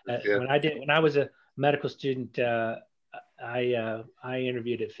prerogative. When I was a medical student, I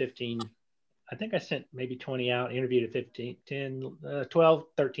interviewed at 15. I think I sent maybe 20 out, interviewed at 15, 10, 12,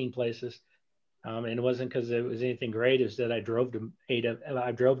 13 places. And it wasn't because it was anything great. It was that I drove to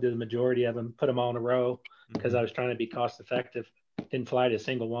the majority of them, put them all in a row because I was trying to be cost effective. Didn't fly to a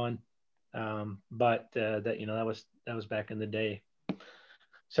single one. But that was back in the day.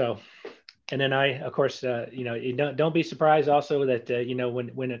 So, and then I, of course, you don't be surprised also that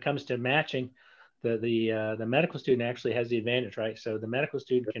when it comes to matching, the medical student actually has the advantage, right? So the medical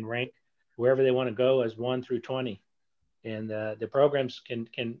student can rank wherever they want to go as 1 through 20, and the programs can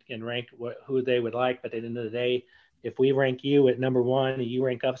rank who they would like. But at the end of the day, if we rank you at number 1 and you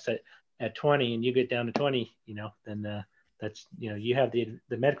rank us at 20 and you get down to 20, then that's, you have the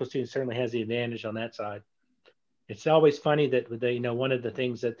medical student certainly has the advantage on that side. It's always funny that one of the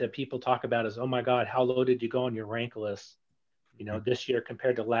things that the people talk about is, oh my God, how low did you go on your rank list, this year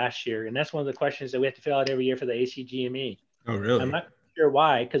compared to last year? And that's one of the questions that we have to fill out every year for the ACGME. Oh, really? I'm not sure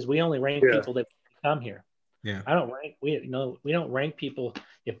why, because we only rank people that come here. Yeah. I don't rank. We don't rank people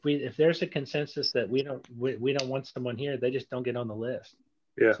if there's a consensus that we don't want someone here, they just don't get on the list.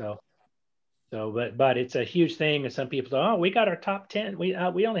 Yeah. But it's a huge thing, and some people say, "Oh, we got our top 10. We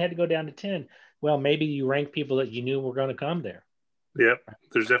only had to go down to 10." Well, maybe you rank people that you knew were going to come there. Yep,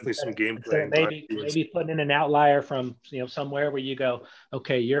 there's definitely some game playing. Maybe putting in an outlier from somewhere where you go,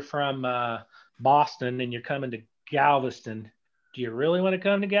 okay, you're from Boston and you're coming to Galveston. Do you really want to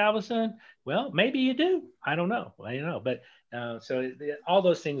come to Galveston? Well, maybe you do. I don't know. But all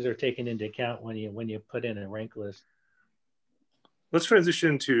those things are taken into account when you put in a rank list. Let's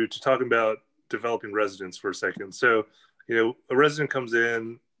transition to talking about developing residents for a second. So, a resident comes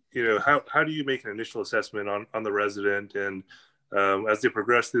in. How do you make an initial assessment on the resident, and as they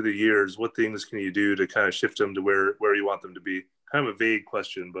progress through the years, what things can you do to kind of shift them to where you want them to be? Kind of a vague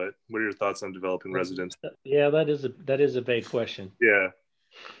question, but what are your thoughts on developing residents? Yeah, that is a vague question. Yeah.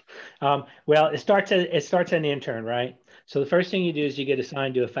 Well, it starts an intern, right? So the first thing you do is you get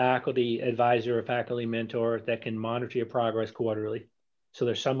assigned to a faculty advisor or faculty mentor that can monitor your progress quarterly. So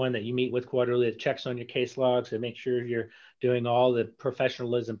there's someone that you meet with quarterly that checks on your case logs and make sure you're doing all the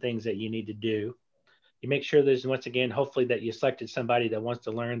professionalism things that you need to do. You make sure there's, once again, hopefully that you selected somebody that wants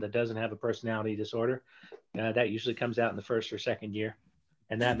to learn, that doesn't have a personality disorder. That usually comes out in the first or second year.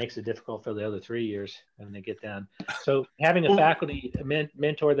 And that makes it difficult for the other 3 years when they get down. So having a faculty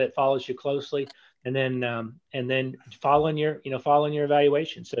mentor that follows you closely, and then following your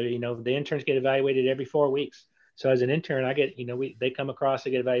evaluation. So the interns get evaluated every 4 weeks. So as an intern, I get they come across, I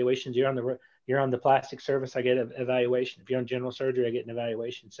get evaluations. You're on the plastic service, I get an evaluation. If you're on general surgery, I get an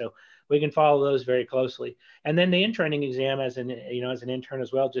evaluation. So we can follow those very closely. And then the interning exam as an intern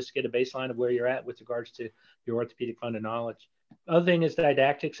as well, just to get a baseline of where you're at with regards to your orthopedic fund of knowledge. Other thing is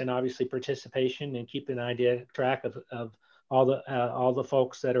didactics and obviously participation, and keeping an idea track of all the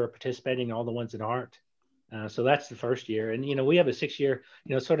folks that are participating and all the ones that aren't. So that's the first year. And, we have a 6-year,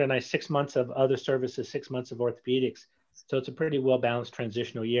 sort of nice 6 months of other services, 6 months of orthopedics. So it's a pretty well-balanced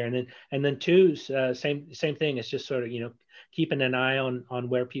transitional year. And then 2, same thing. It's just sort of, keeping an eye on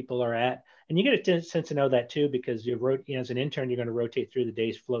where people are at. And you get a sense to know that too, because as an intern, you're going to rotate through the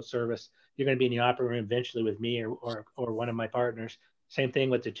day's float service. You're going to be in the operating room eventually with me or one of my partners. Same thing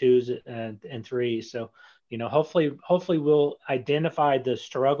with the 2s and 3s. So, hopefully we'll identify the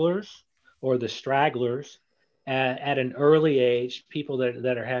strugglers or the stragglers at an early age, people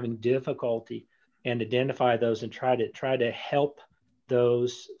that are having difficulty, and identify those and try to help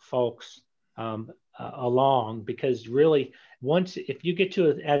those folks along, because really once, if you get to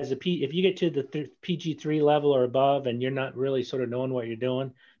if you get to the PG3 level or above, and you're not really sort of knowing what you're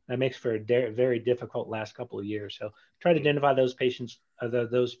doing, that makes for a very difficult last couple of years. So try to identify those patients,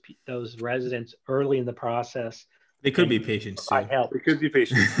 those residents early in the process. They could be patients too. Help. It could be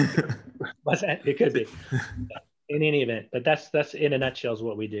patients. It could be. In any event, but that's in a nutshell is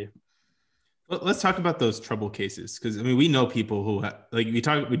what we do. Let's talk about those trouble cases, because I mean, we know people who we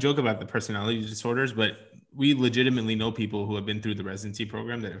joke about the personality disorders, but we legitimately know people who have been through the residency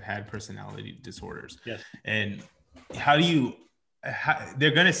program that have had personality disorders. Yes. And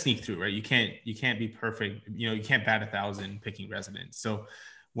they're going to sneak through, right? You can't be perfect. You can't bat 1,000 picking residents. So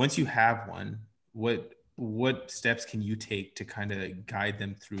once you have one, what steps can you take to kind of guide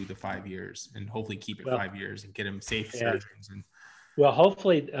them through the 5 years and hopefully keep it 5 years and get them safe surgeons? Well,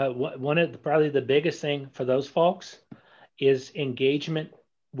 hopefully, one of probably the biggest thing for those folks is engagement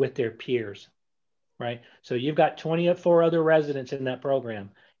with their peers, right? So you've got 24 other residents in that program,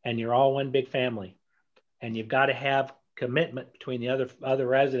 and you're all one big family, and you've got to have commitment between the other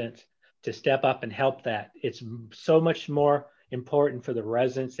residents to step up and help that. It's so much more important for the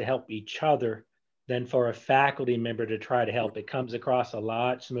residents to help each other than for a faculty member to try to help. It comes across a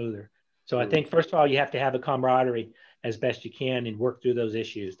lot smoother. So I think, first of all, you have to have a camaraderie as best you can and work through those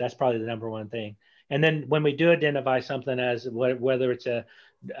issues. That's probably the number one thing. And then when we do identify something as whether it's a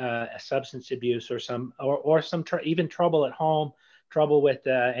substance abuse or some even trouble at home, trouble with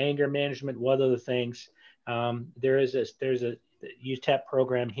anger management, what other things, there's a UTEP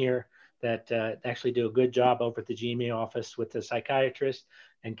program here that actually do a good job over at the GME office with the psychiatrists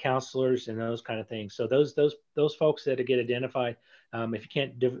and counselors and those kind of things. So those folks that get identified, if you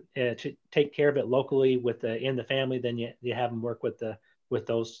can't to take care of it locally in the family, then you have them work with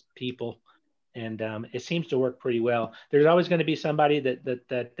those people, and it seems to work pretty well. There's always going to be somebody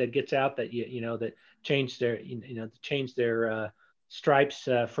that gets out that that change their stripes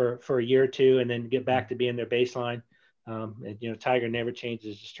for a year or two, and then get back to being their baseline. And, Tiger never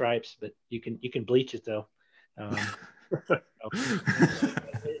changes the stripes, but you can bleach it though.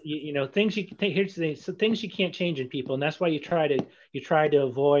 Things you can take. Here's the thing: so things you can't change in people, and that's why you try to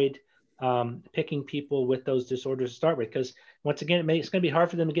avoid picking people with those disorders to start with, because once again, it's going to be hard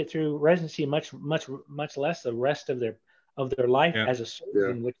for them to get through residency, much less the rest of their life as a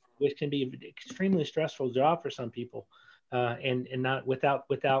surgeon, which can be an extremely stressful job for some people, and not without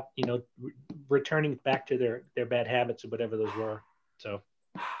returning back to their bad habits or whatever those were. So.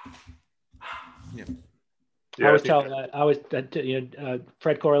 Yeah. I always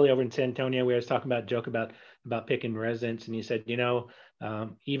Fred Corley over in San Antonio, we always talking joke about picking residents, and he said,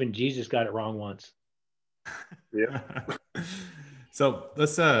 even Jesus got it wrong once. Yeah. So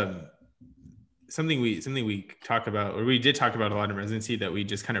let's something we talk about, or we did talk about a lot in residency that we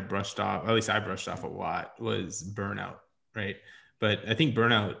just kind of brushed off, at least I brushed off a lot, was burnout, right? But I think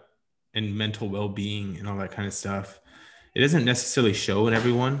burnout and mental well-being and all that kind of stuff, it doesn't necessarily show in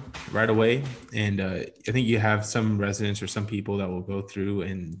everyone right away. And I think you have some residents or some people that will go through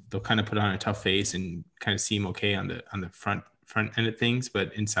and they'll kind of put on a tough face and kind of seem okay on the front end of things,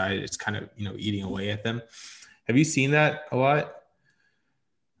 but inside it's kind of, eating away at them. Have you seen that a lot?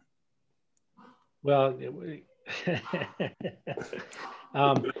 Well,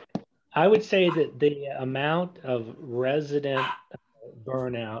 I would say that the amount of resident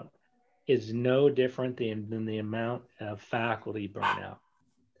burnout is no different than the amount of faculty burnout.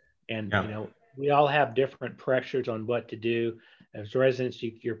 And, we all have different pressures on what to do. As residents,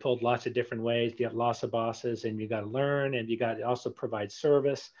 you're pulled lots of different ways. You have lots of bosses, and you got to learn, and you got to also provide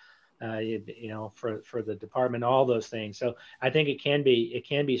service, for the department, all those things. So I think it can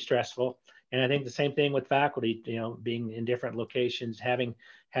be stressful. And I think the same thing with faculty, being in different locations, having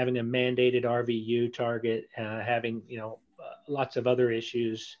a mandated RVU target, having, lots of other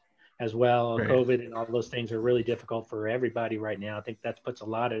issues as well. Right. COVID and all those things are really difficult for everybody right now. I think that puts a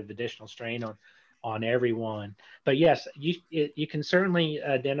lot of additional strain on everyone. But yes, you can certainly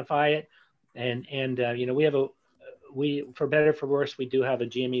identify it. And we for better or for worse, we do have a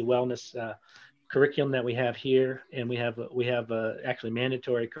GME wellness curriculum that we have here, and we have actually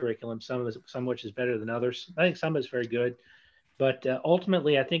mandatory curriculum, some which is better than others. I think some is very good, but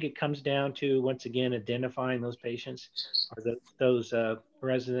ultimately I think it comes down to, once again, identifying those patients or those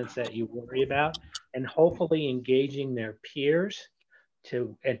residents that you worry about, and hopefully engaging their peers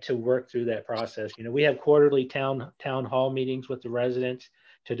to work through that process. We have quarterly town hall meetings with the residents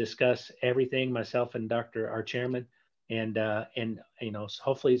to discuss everything, myself and our chairman, and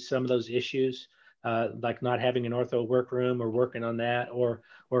hopefully some of those issues, like not having an ortho workroom or working on that, or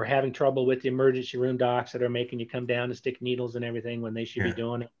having trouble with the emergency room docs that are making you come down and stick needles and everything when they should be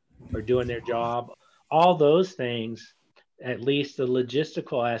doing it or doing their job. All those things at least the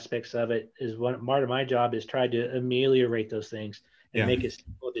logistical aspects of it is one part of my job is try to ameliorate those things and make it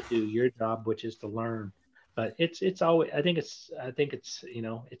simple to do your job, which is to learn. But it's always, I think it's, you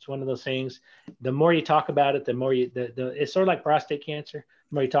know, it's one of those things. The more you talk about it, the more it's sort of like prostate cancer.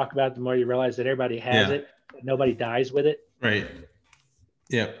 The more you talk about it, the more you realize that everybody has it, but nobody dies with it. Right.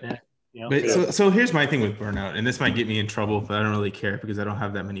 Yeah. You know, but so here's my thing with burnout, and this might get me in trouble, but I don't really care because I don't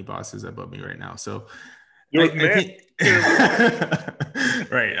have that many bosses above me right now. So You're I think,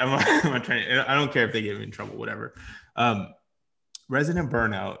 right. I'm trying. I don't care if they get me in trouble, whatever. Resident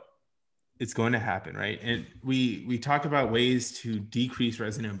burnout, it's going to happen, right? And we talk about ways to decrease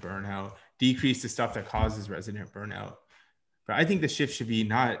resident burnout, decrease the stuff that causes resident burnout. But I think the shift should be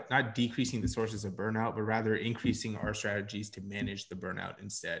not decreasing the sources of burnout, but rather increasing our strategies to manage the burnout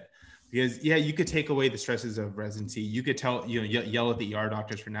instead. Because you could take away the stresses of residency. You could yell at the ER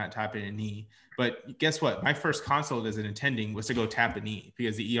doctors for not tapping a knee. But guess what? My first consult as an attending was to go tap a knee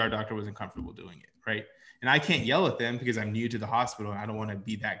because the ER doctor wasn't comfortable doing it, right? And I can't yell at them because I'm new to the hospital and I don't want to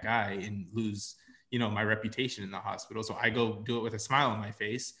be that guy and lose, my reputation in the hospital. So I go do it with a smile on my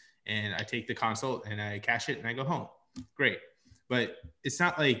face and I take the consult and I cash it and I go home. Great. But it's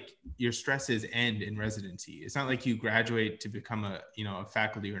not like your stresses end in residency. It's not like you graduate to become a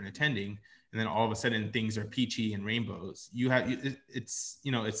faculty or an attending, and then all of a sudden things are peachy and rainbows. It's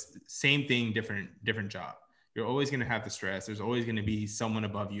same thing, different job. You're always going to have the stress. There's always going to be someone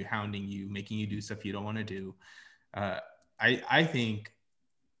above you hounding you, making you do stuff you don't want to do. I think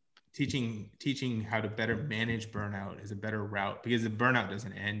teaching how to better manage burnout is a better route because the burnout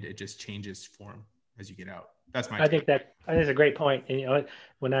doesn't end. It just changes form as you get out. That's my take. I think it's a great point. And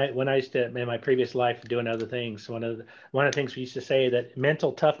when I used to in my previous life doing other things, one of the things we used to say that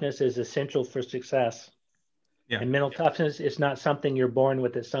mental toughness is essential for success. Yeah. And mental toughness is not something you're born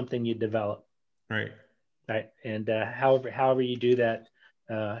with; it's something you develop. Right. Right. And however you do that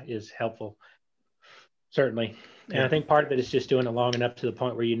is helpful, certainly. And I think part of it is just doing it long enough to the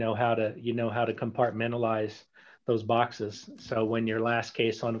point where you know how to compartmentalize those boxes. So when your last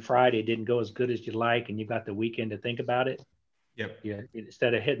case on Friday didn't go as good as you like, and you got the weekend to think about it,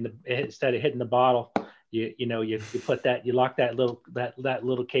 instead of hitting the bottle, you put that, you lock that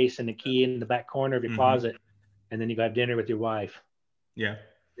little case and the key in the back corner of your closet, and then you go have dinner with your wife. Yeah.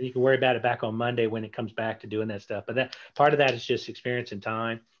 And you can worry about it back on Monday when it comes back to doing that stuff. But that part of that is just experience and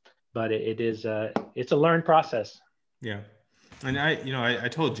time. But it's a learned process. Yeah. And I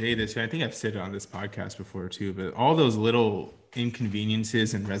told Jay this, I think I've said it on this podcast before too, but all those little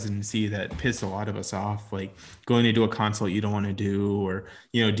inconveniences in residency that piss a lot of us off, like going to do a consult you don't want to do, or,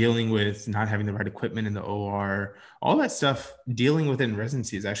 dealing with not having the right equipment in the OR, all that stuff, dealing with in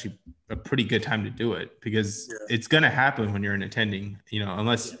residency is actually a pretty good time to do it because it's going to happen when you're an attending,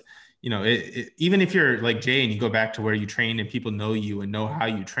 unless, even if you're like Jay and you go back to where you trained and people know you and know how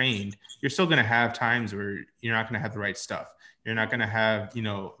you trained, you're still going to have times where you're not going to have the right stuff. You're not going to have,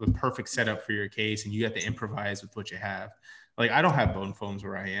 the perfect setup for your case, and you have to improvise with what you have. Like, I don't have bone foams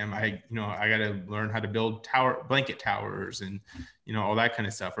where I am. I got to learn how to build blanket towers and, all that kind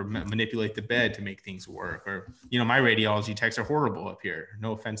of stuff, or manipulate the bed to make things work. Or, my radiology techs are horrible up here.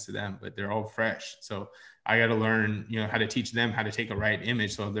 No offense to them, but they're all fresh. So I got to learn, how to teach them how to take a right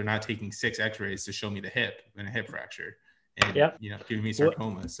image so they're not taking 6 x-rays to show me the hip and a hip fracture. And giving me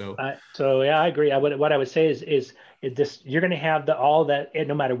sarcoma. I agree. What I would say is this: you're going to have all that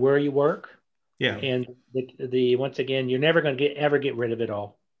no matter where you work. Yeah. And the once again, you're never going to ever get rid of it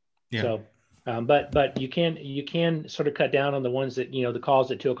all. Yeah. So, but you can sort of cut down on the ones that the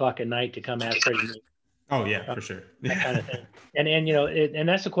calls at 2:00 at night to come ask for you. Oh yeah, for sure. That kind of thing. And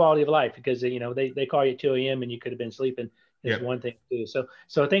that's the quality of life because they call you at 2 a.m. and you could have been sleeping. Is one thing too. So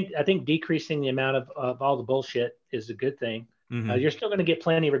I think decreasing the amount of all the bullshit is a good thing. You're still going to get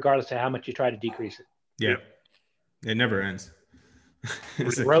plenty regardless of how much you try to decrease it. Yeah, it never ends.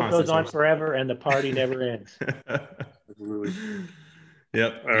 The road goes on forever, and the party never ends. Absolutely.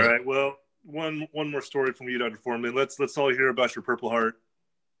 Yep. All right. Well, one more story from you, Dr. Foreman. Let's all hear about your Purple Heart.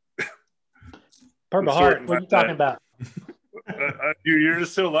 Purple Heart. What are you talking about? You're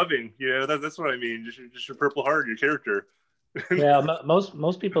just so loving. That's what I mean. Just your Purple Heart, your character. Well,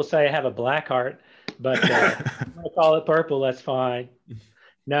 most people say I have a black heart, but I'm gonna call it purple. That's fine.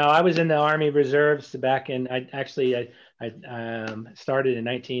 No, I was in the Army Reserves back in. I started in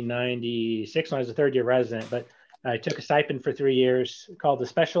 1996 when I was a third-year resident, but I took a stipend for 3 years called the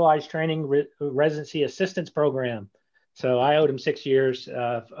Specialized Training Residency Assistance Program. So I owed them 6 years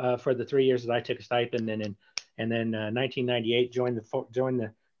for the 3 years that I took a stipend, and then 1998 joined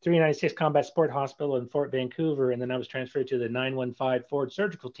the 396 Combat Support Hospital in Fort Vancouver, and then I was transferred to the 915 Forward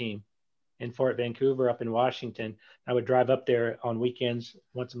Surgical Team. in Fort Vancouver up in Washington. I would drive up there on weekends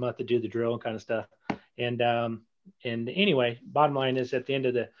once a month to do the drill and kind of stuff. And anyway, bottom line is at the end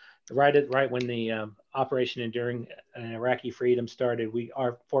of the right when the Operation Enduring Iraqi Freedom started,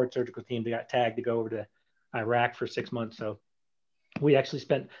 our forward surgical team got tagged to go over to Iraq for 6 months. So we actually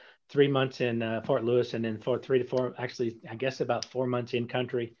spent 3 months in Fort Lewis, and then for 3 to 4, actually, I guess about 4 months in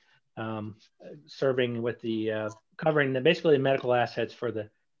country, serving with covering basically the medical assets for the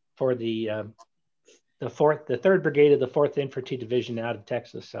 3rd Brigade of the 4th Infantry Division out of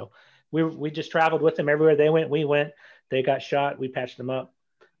Texas. So we just traveled with them everywhere they went. We went. They got shot. We patched them up,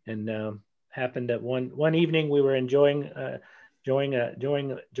 and happened that one evening we were enjoying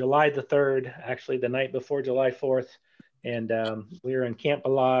July the 3rd, actually the night before July 4th, and we were in Camp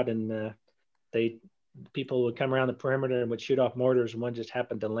Balad, and people would come around the perimeter and would shoot off mortars, and one just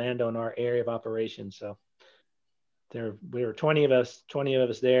happened to land on our area of operations. So we were 20 of us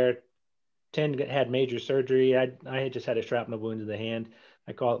there. 10 had major surgery. I had just had a shrapnel wound to the hand.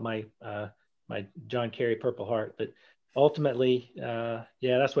 I call it my John Kerry Purple Heart, but ultimately,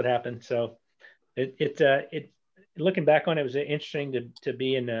 that's what happened. So it looking back on it, was interesting to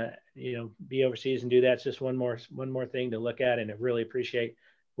be be overseas and do that. It's just one more thing to look at, and I really appreciate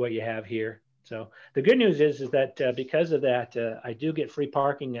what you have here. So the good news is that because of that, I do get free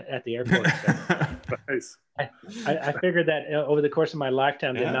parking at the airport. So. Nice. I figured that over the course of my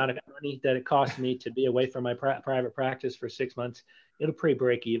lifetime, the amount of money that it cost me to be away from my private practice for 6 months, it'll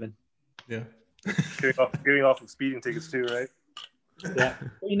break even. Yeah. Getting off of speeding tickets too, right? Yeah.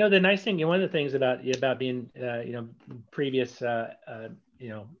 Well, the nice thing, one of the things about being, previous,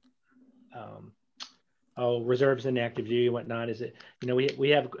 reserves and active duty and whatnot, is that,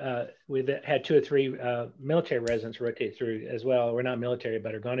 we've had 2 or 3 military residents rotate through as well. We're not military,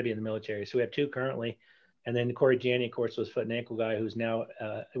 but are going to be in the military. So we have 2 currently. And then Corey Janney, of course, was foot and ankle guy who's now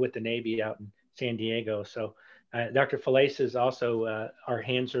with the Navy out in San Diego. So Dr. Falaise is also our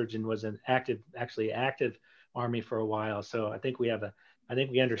hand surgeon, was an active Army for a while. So I think we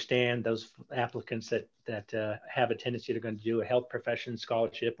understand those applicants that have a tendency, they're going to do a health profession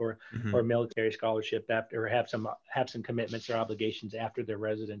scholarship or military scholarship after, or have some commitments or obligations after their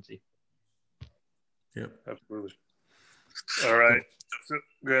residency. Yep, absolutely. All right, so,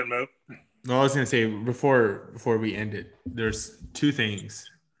 go ahead, Mo. No, I was going to say before we end it, there's 2 things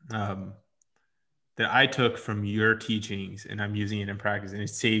that I took from your teachings, and I'm using it in practice, and it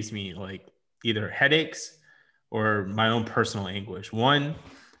saves me like either headaches or my own personal anguish. One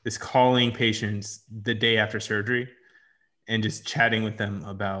is calling patients the day after surgery and just chatting with them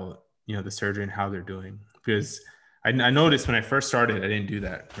about, the surgery and how they're doing. Because I noticed when I first started, I didn't do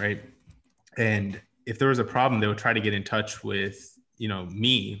that, right? And if there was a problem, they would try to get in touch with,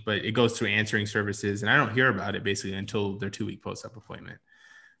 me, but it goes through answering services, and I don't hear about it basically until their 2-week post-op appointment.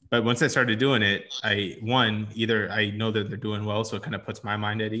 But once I started doing it, either I know that they're doing well, so it kind of puts my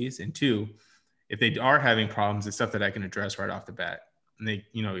mind at ease. And 2, if they are having problems, it's stuff that I can address right off the bat. And they,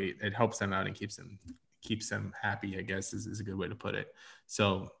 it helps them out and keeps them happy, I guess is a good way to put it.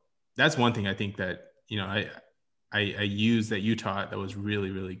 So that's one thing I think that, I use that you taught that was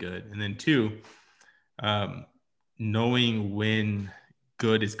really, really good. And then 2, knowing when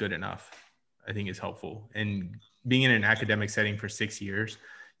good is good enough, I think is helpful. And being in an academic setting for 6 years,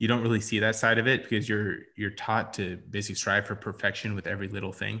 you don't really see that side of it because you're taught to basically strive for perfection with every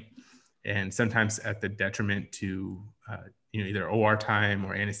little thing. And sometimes at the detriment to, either OR time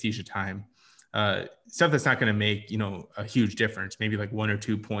or anesthesia time, stuff that's not going to make, a huge difference, maybe like 1 or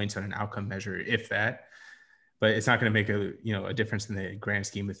 2 points on an outcome measure, if that, but it's not going to make a difference in the grand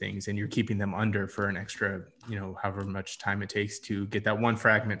scheme of things. And you're keeping them under for an extra, however much time it takes to get that one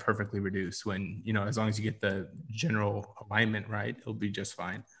fragment perfectly reduced, when, as long as you get the general alignment right, it'll be just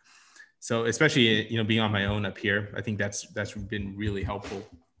fine. So especially, being on my own up here, I think that's been really helpful.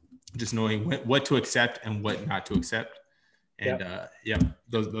 Just knowing what to accept and what not to accept. And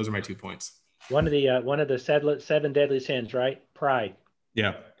those are my 2 points. One of the 7 deadly sins, right? Pride.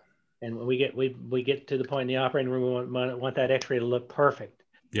 Yeah. And when we get to the point in the operating room, we want that X-ray to look perfect.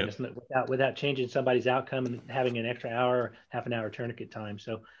 Yeah. Without changing somebody's outcome and having an extra hour, half an hour tourniquet time.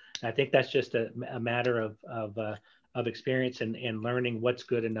 So I think that's just a matter of experience and learning what's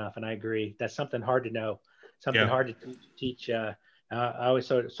good enough. And I agree, that's something hard to know, hard to teach. I always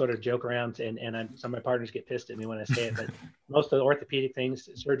sort of joke around, and some of my partners get pissed at me when I say it, but most of the orthopedic things,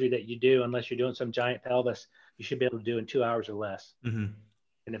 surgery that you do, unless you're doing some giant pelvis, you should be able to do in 2 hours or less. Mm-hmm.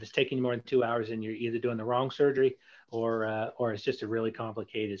 And if it's taking you more than 2 hours, then you're either doing the wrong surgery or it's just a really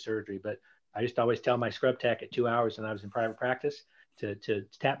complicated surgery. But I used to always tell my scrub tech at 2 hours when I was in private practice to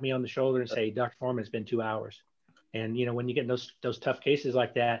tap me on the shoulder and say, Dr. Foreman, it's been 2 hours. And when you get those tough cases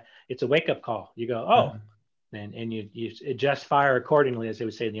like that, it's a wake up call. You go, oh, and you adjust fire accordingly, as they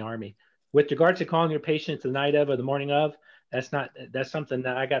would say in the Army. With regards to calling your patients the night of or the morning of, that's something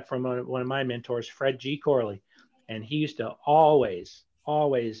that I got from one of my mentors, Fred G. Corley, and he used to always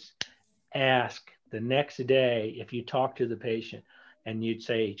ask the next day if you talk to the patient, and you'd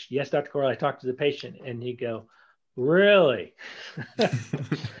say, yes, Dr. Corley, I talked to the patient, and he'd go, really?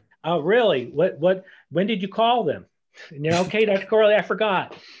 Oh, really? When did you call them? Okay, Dr. Corley, I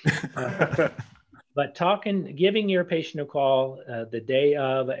forgot. But giving your patient a call the day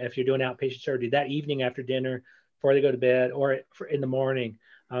of, if you're doing outpatient surgery, that evening after dinner, before they go to bed, or in the morning,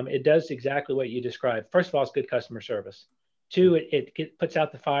 it does exactly what you described. First of all, it's good customer service. Two, it puts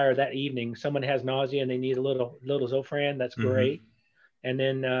out the fire that evening. Someone has nausea and they need a little Zofran. That's great. And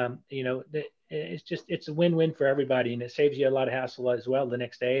then, it's a win-win for everybody, and it saves you a lot of hassle as well the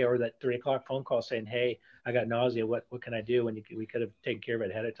next day, or that 3 o'clock phone call saying, hey, I got nausea. What can I do? And we could have taken care of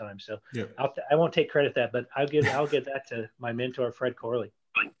it ahead of time. So I won't take credit for that, but I'll give that to my mentor, Fred Corley.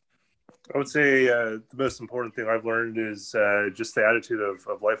 I would say the most important thing I've learned is just the attitude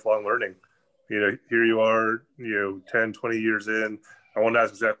of lifelong learning. Here you are, 10, 20 years in. I won't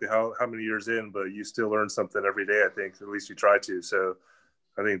ask exactly how many years in, but you still learn something every day, I think. At least you try to. So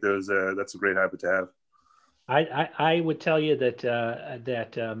I think that's a great habit to have. I would tell you that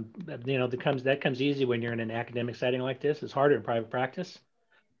that comes easy when you're in an academic setting like this. It's harder in private practice.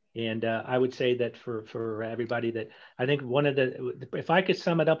 And I would say that for everybody, that I think if I could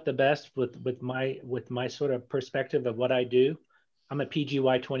sum it up the best with my sort of perspective of what I do, I'm a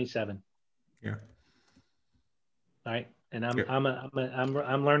PGY 27. Yeah. Right. And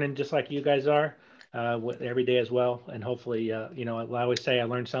I'm learning just like you guys are every day as well. And hopefully, I always say I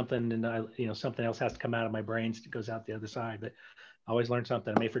learned something, and something else has to come out of my brains that goes out the other side. But I always learn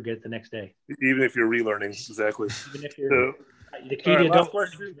something. I may forget it the next day. Even if you're relearning, exactly. Even if you're the key to adult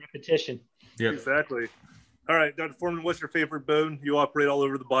repetition. Yeah, exactly. All right, Dr. Foreman, what's your favorite bone? You operate all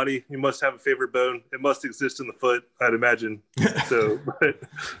over the body. You must have a favorite bone. It must exist in the foot, I'd imagine.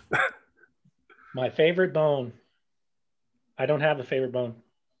 My favorite bone. I don't have a favorite bone.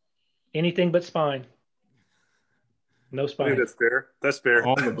 Anything but spine. No spine. I think that's fair. That's fair.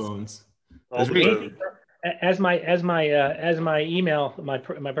 All the bones. All the bones. As my email, my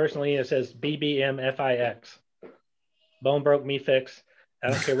personal email says BBMFIX. Bone broke, me fix.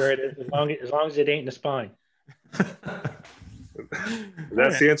 I don't care where it is, as long as it ain't in the spine.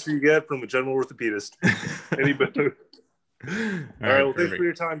 That's the answer you get from a general orthopedist. Any bone. All right. Well, thanks for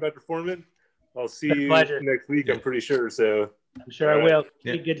your time, Dr. Foreman. I'll see you next week. I'm pretty sure. So I'm sure I will.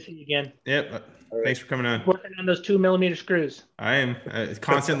 Yep. Good to see you again. Yep. Right. Thanks for coming on. Working on those 2 millimeter screws. I am.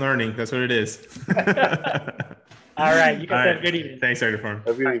 Constant learning. That's what it is. All right. You guys have a good evening. Thanks, Dr. Foreman.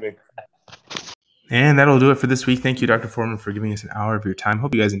 Have a good evening. And that'll do it for this week. Thank you, Dr. Foreman, for giving us an hour of your time.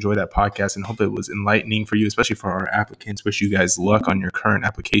 Hope you guys enjoyed that podcast and hope it was enlightening for you, especially for our applicants. Wish you guys luck on your current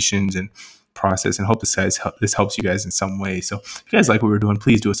applications and process, and hope this helps you guys in some way. So if you guys like what we're doing,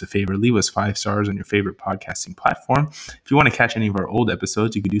 please do us a favor. Leave us 5 stars on your favorite podcasting platform. If you want to catch any of our old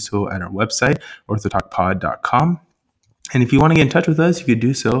episodes, you can do so at our website, orthotalkpod.com. And if you want to get in touch with us, you could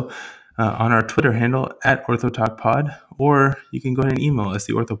do so on our Twitter handle at orthotalkpod, or you can go ahead and email us,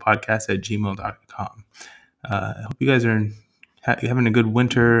 theorthopodcast@gmail.com. I hope you guys are having a good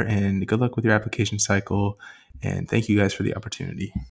winter and good luck with your application cycle. And thank you guys for the opportunity.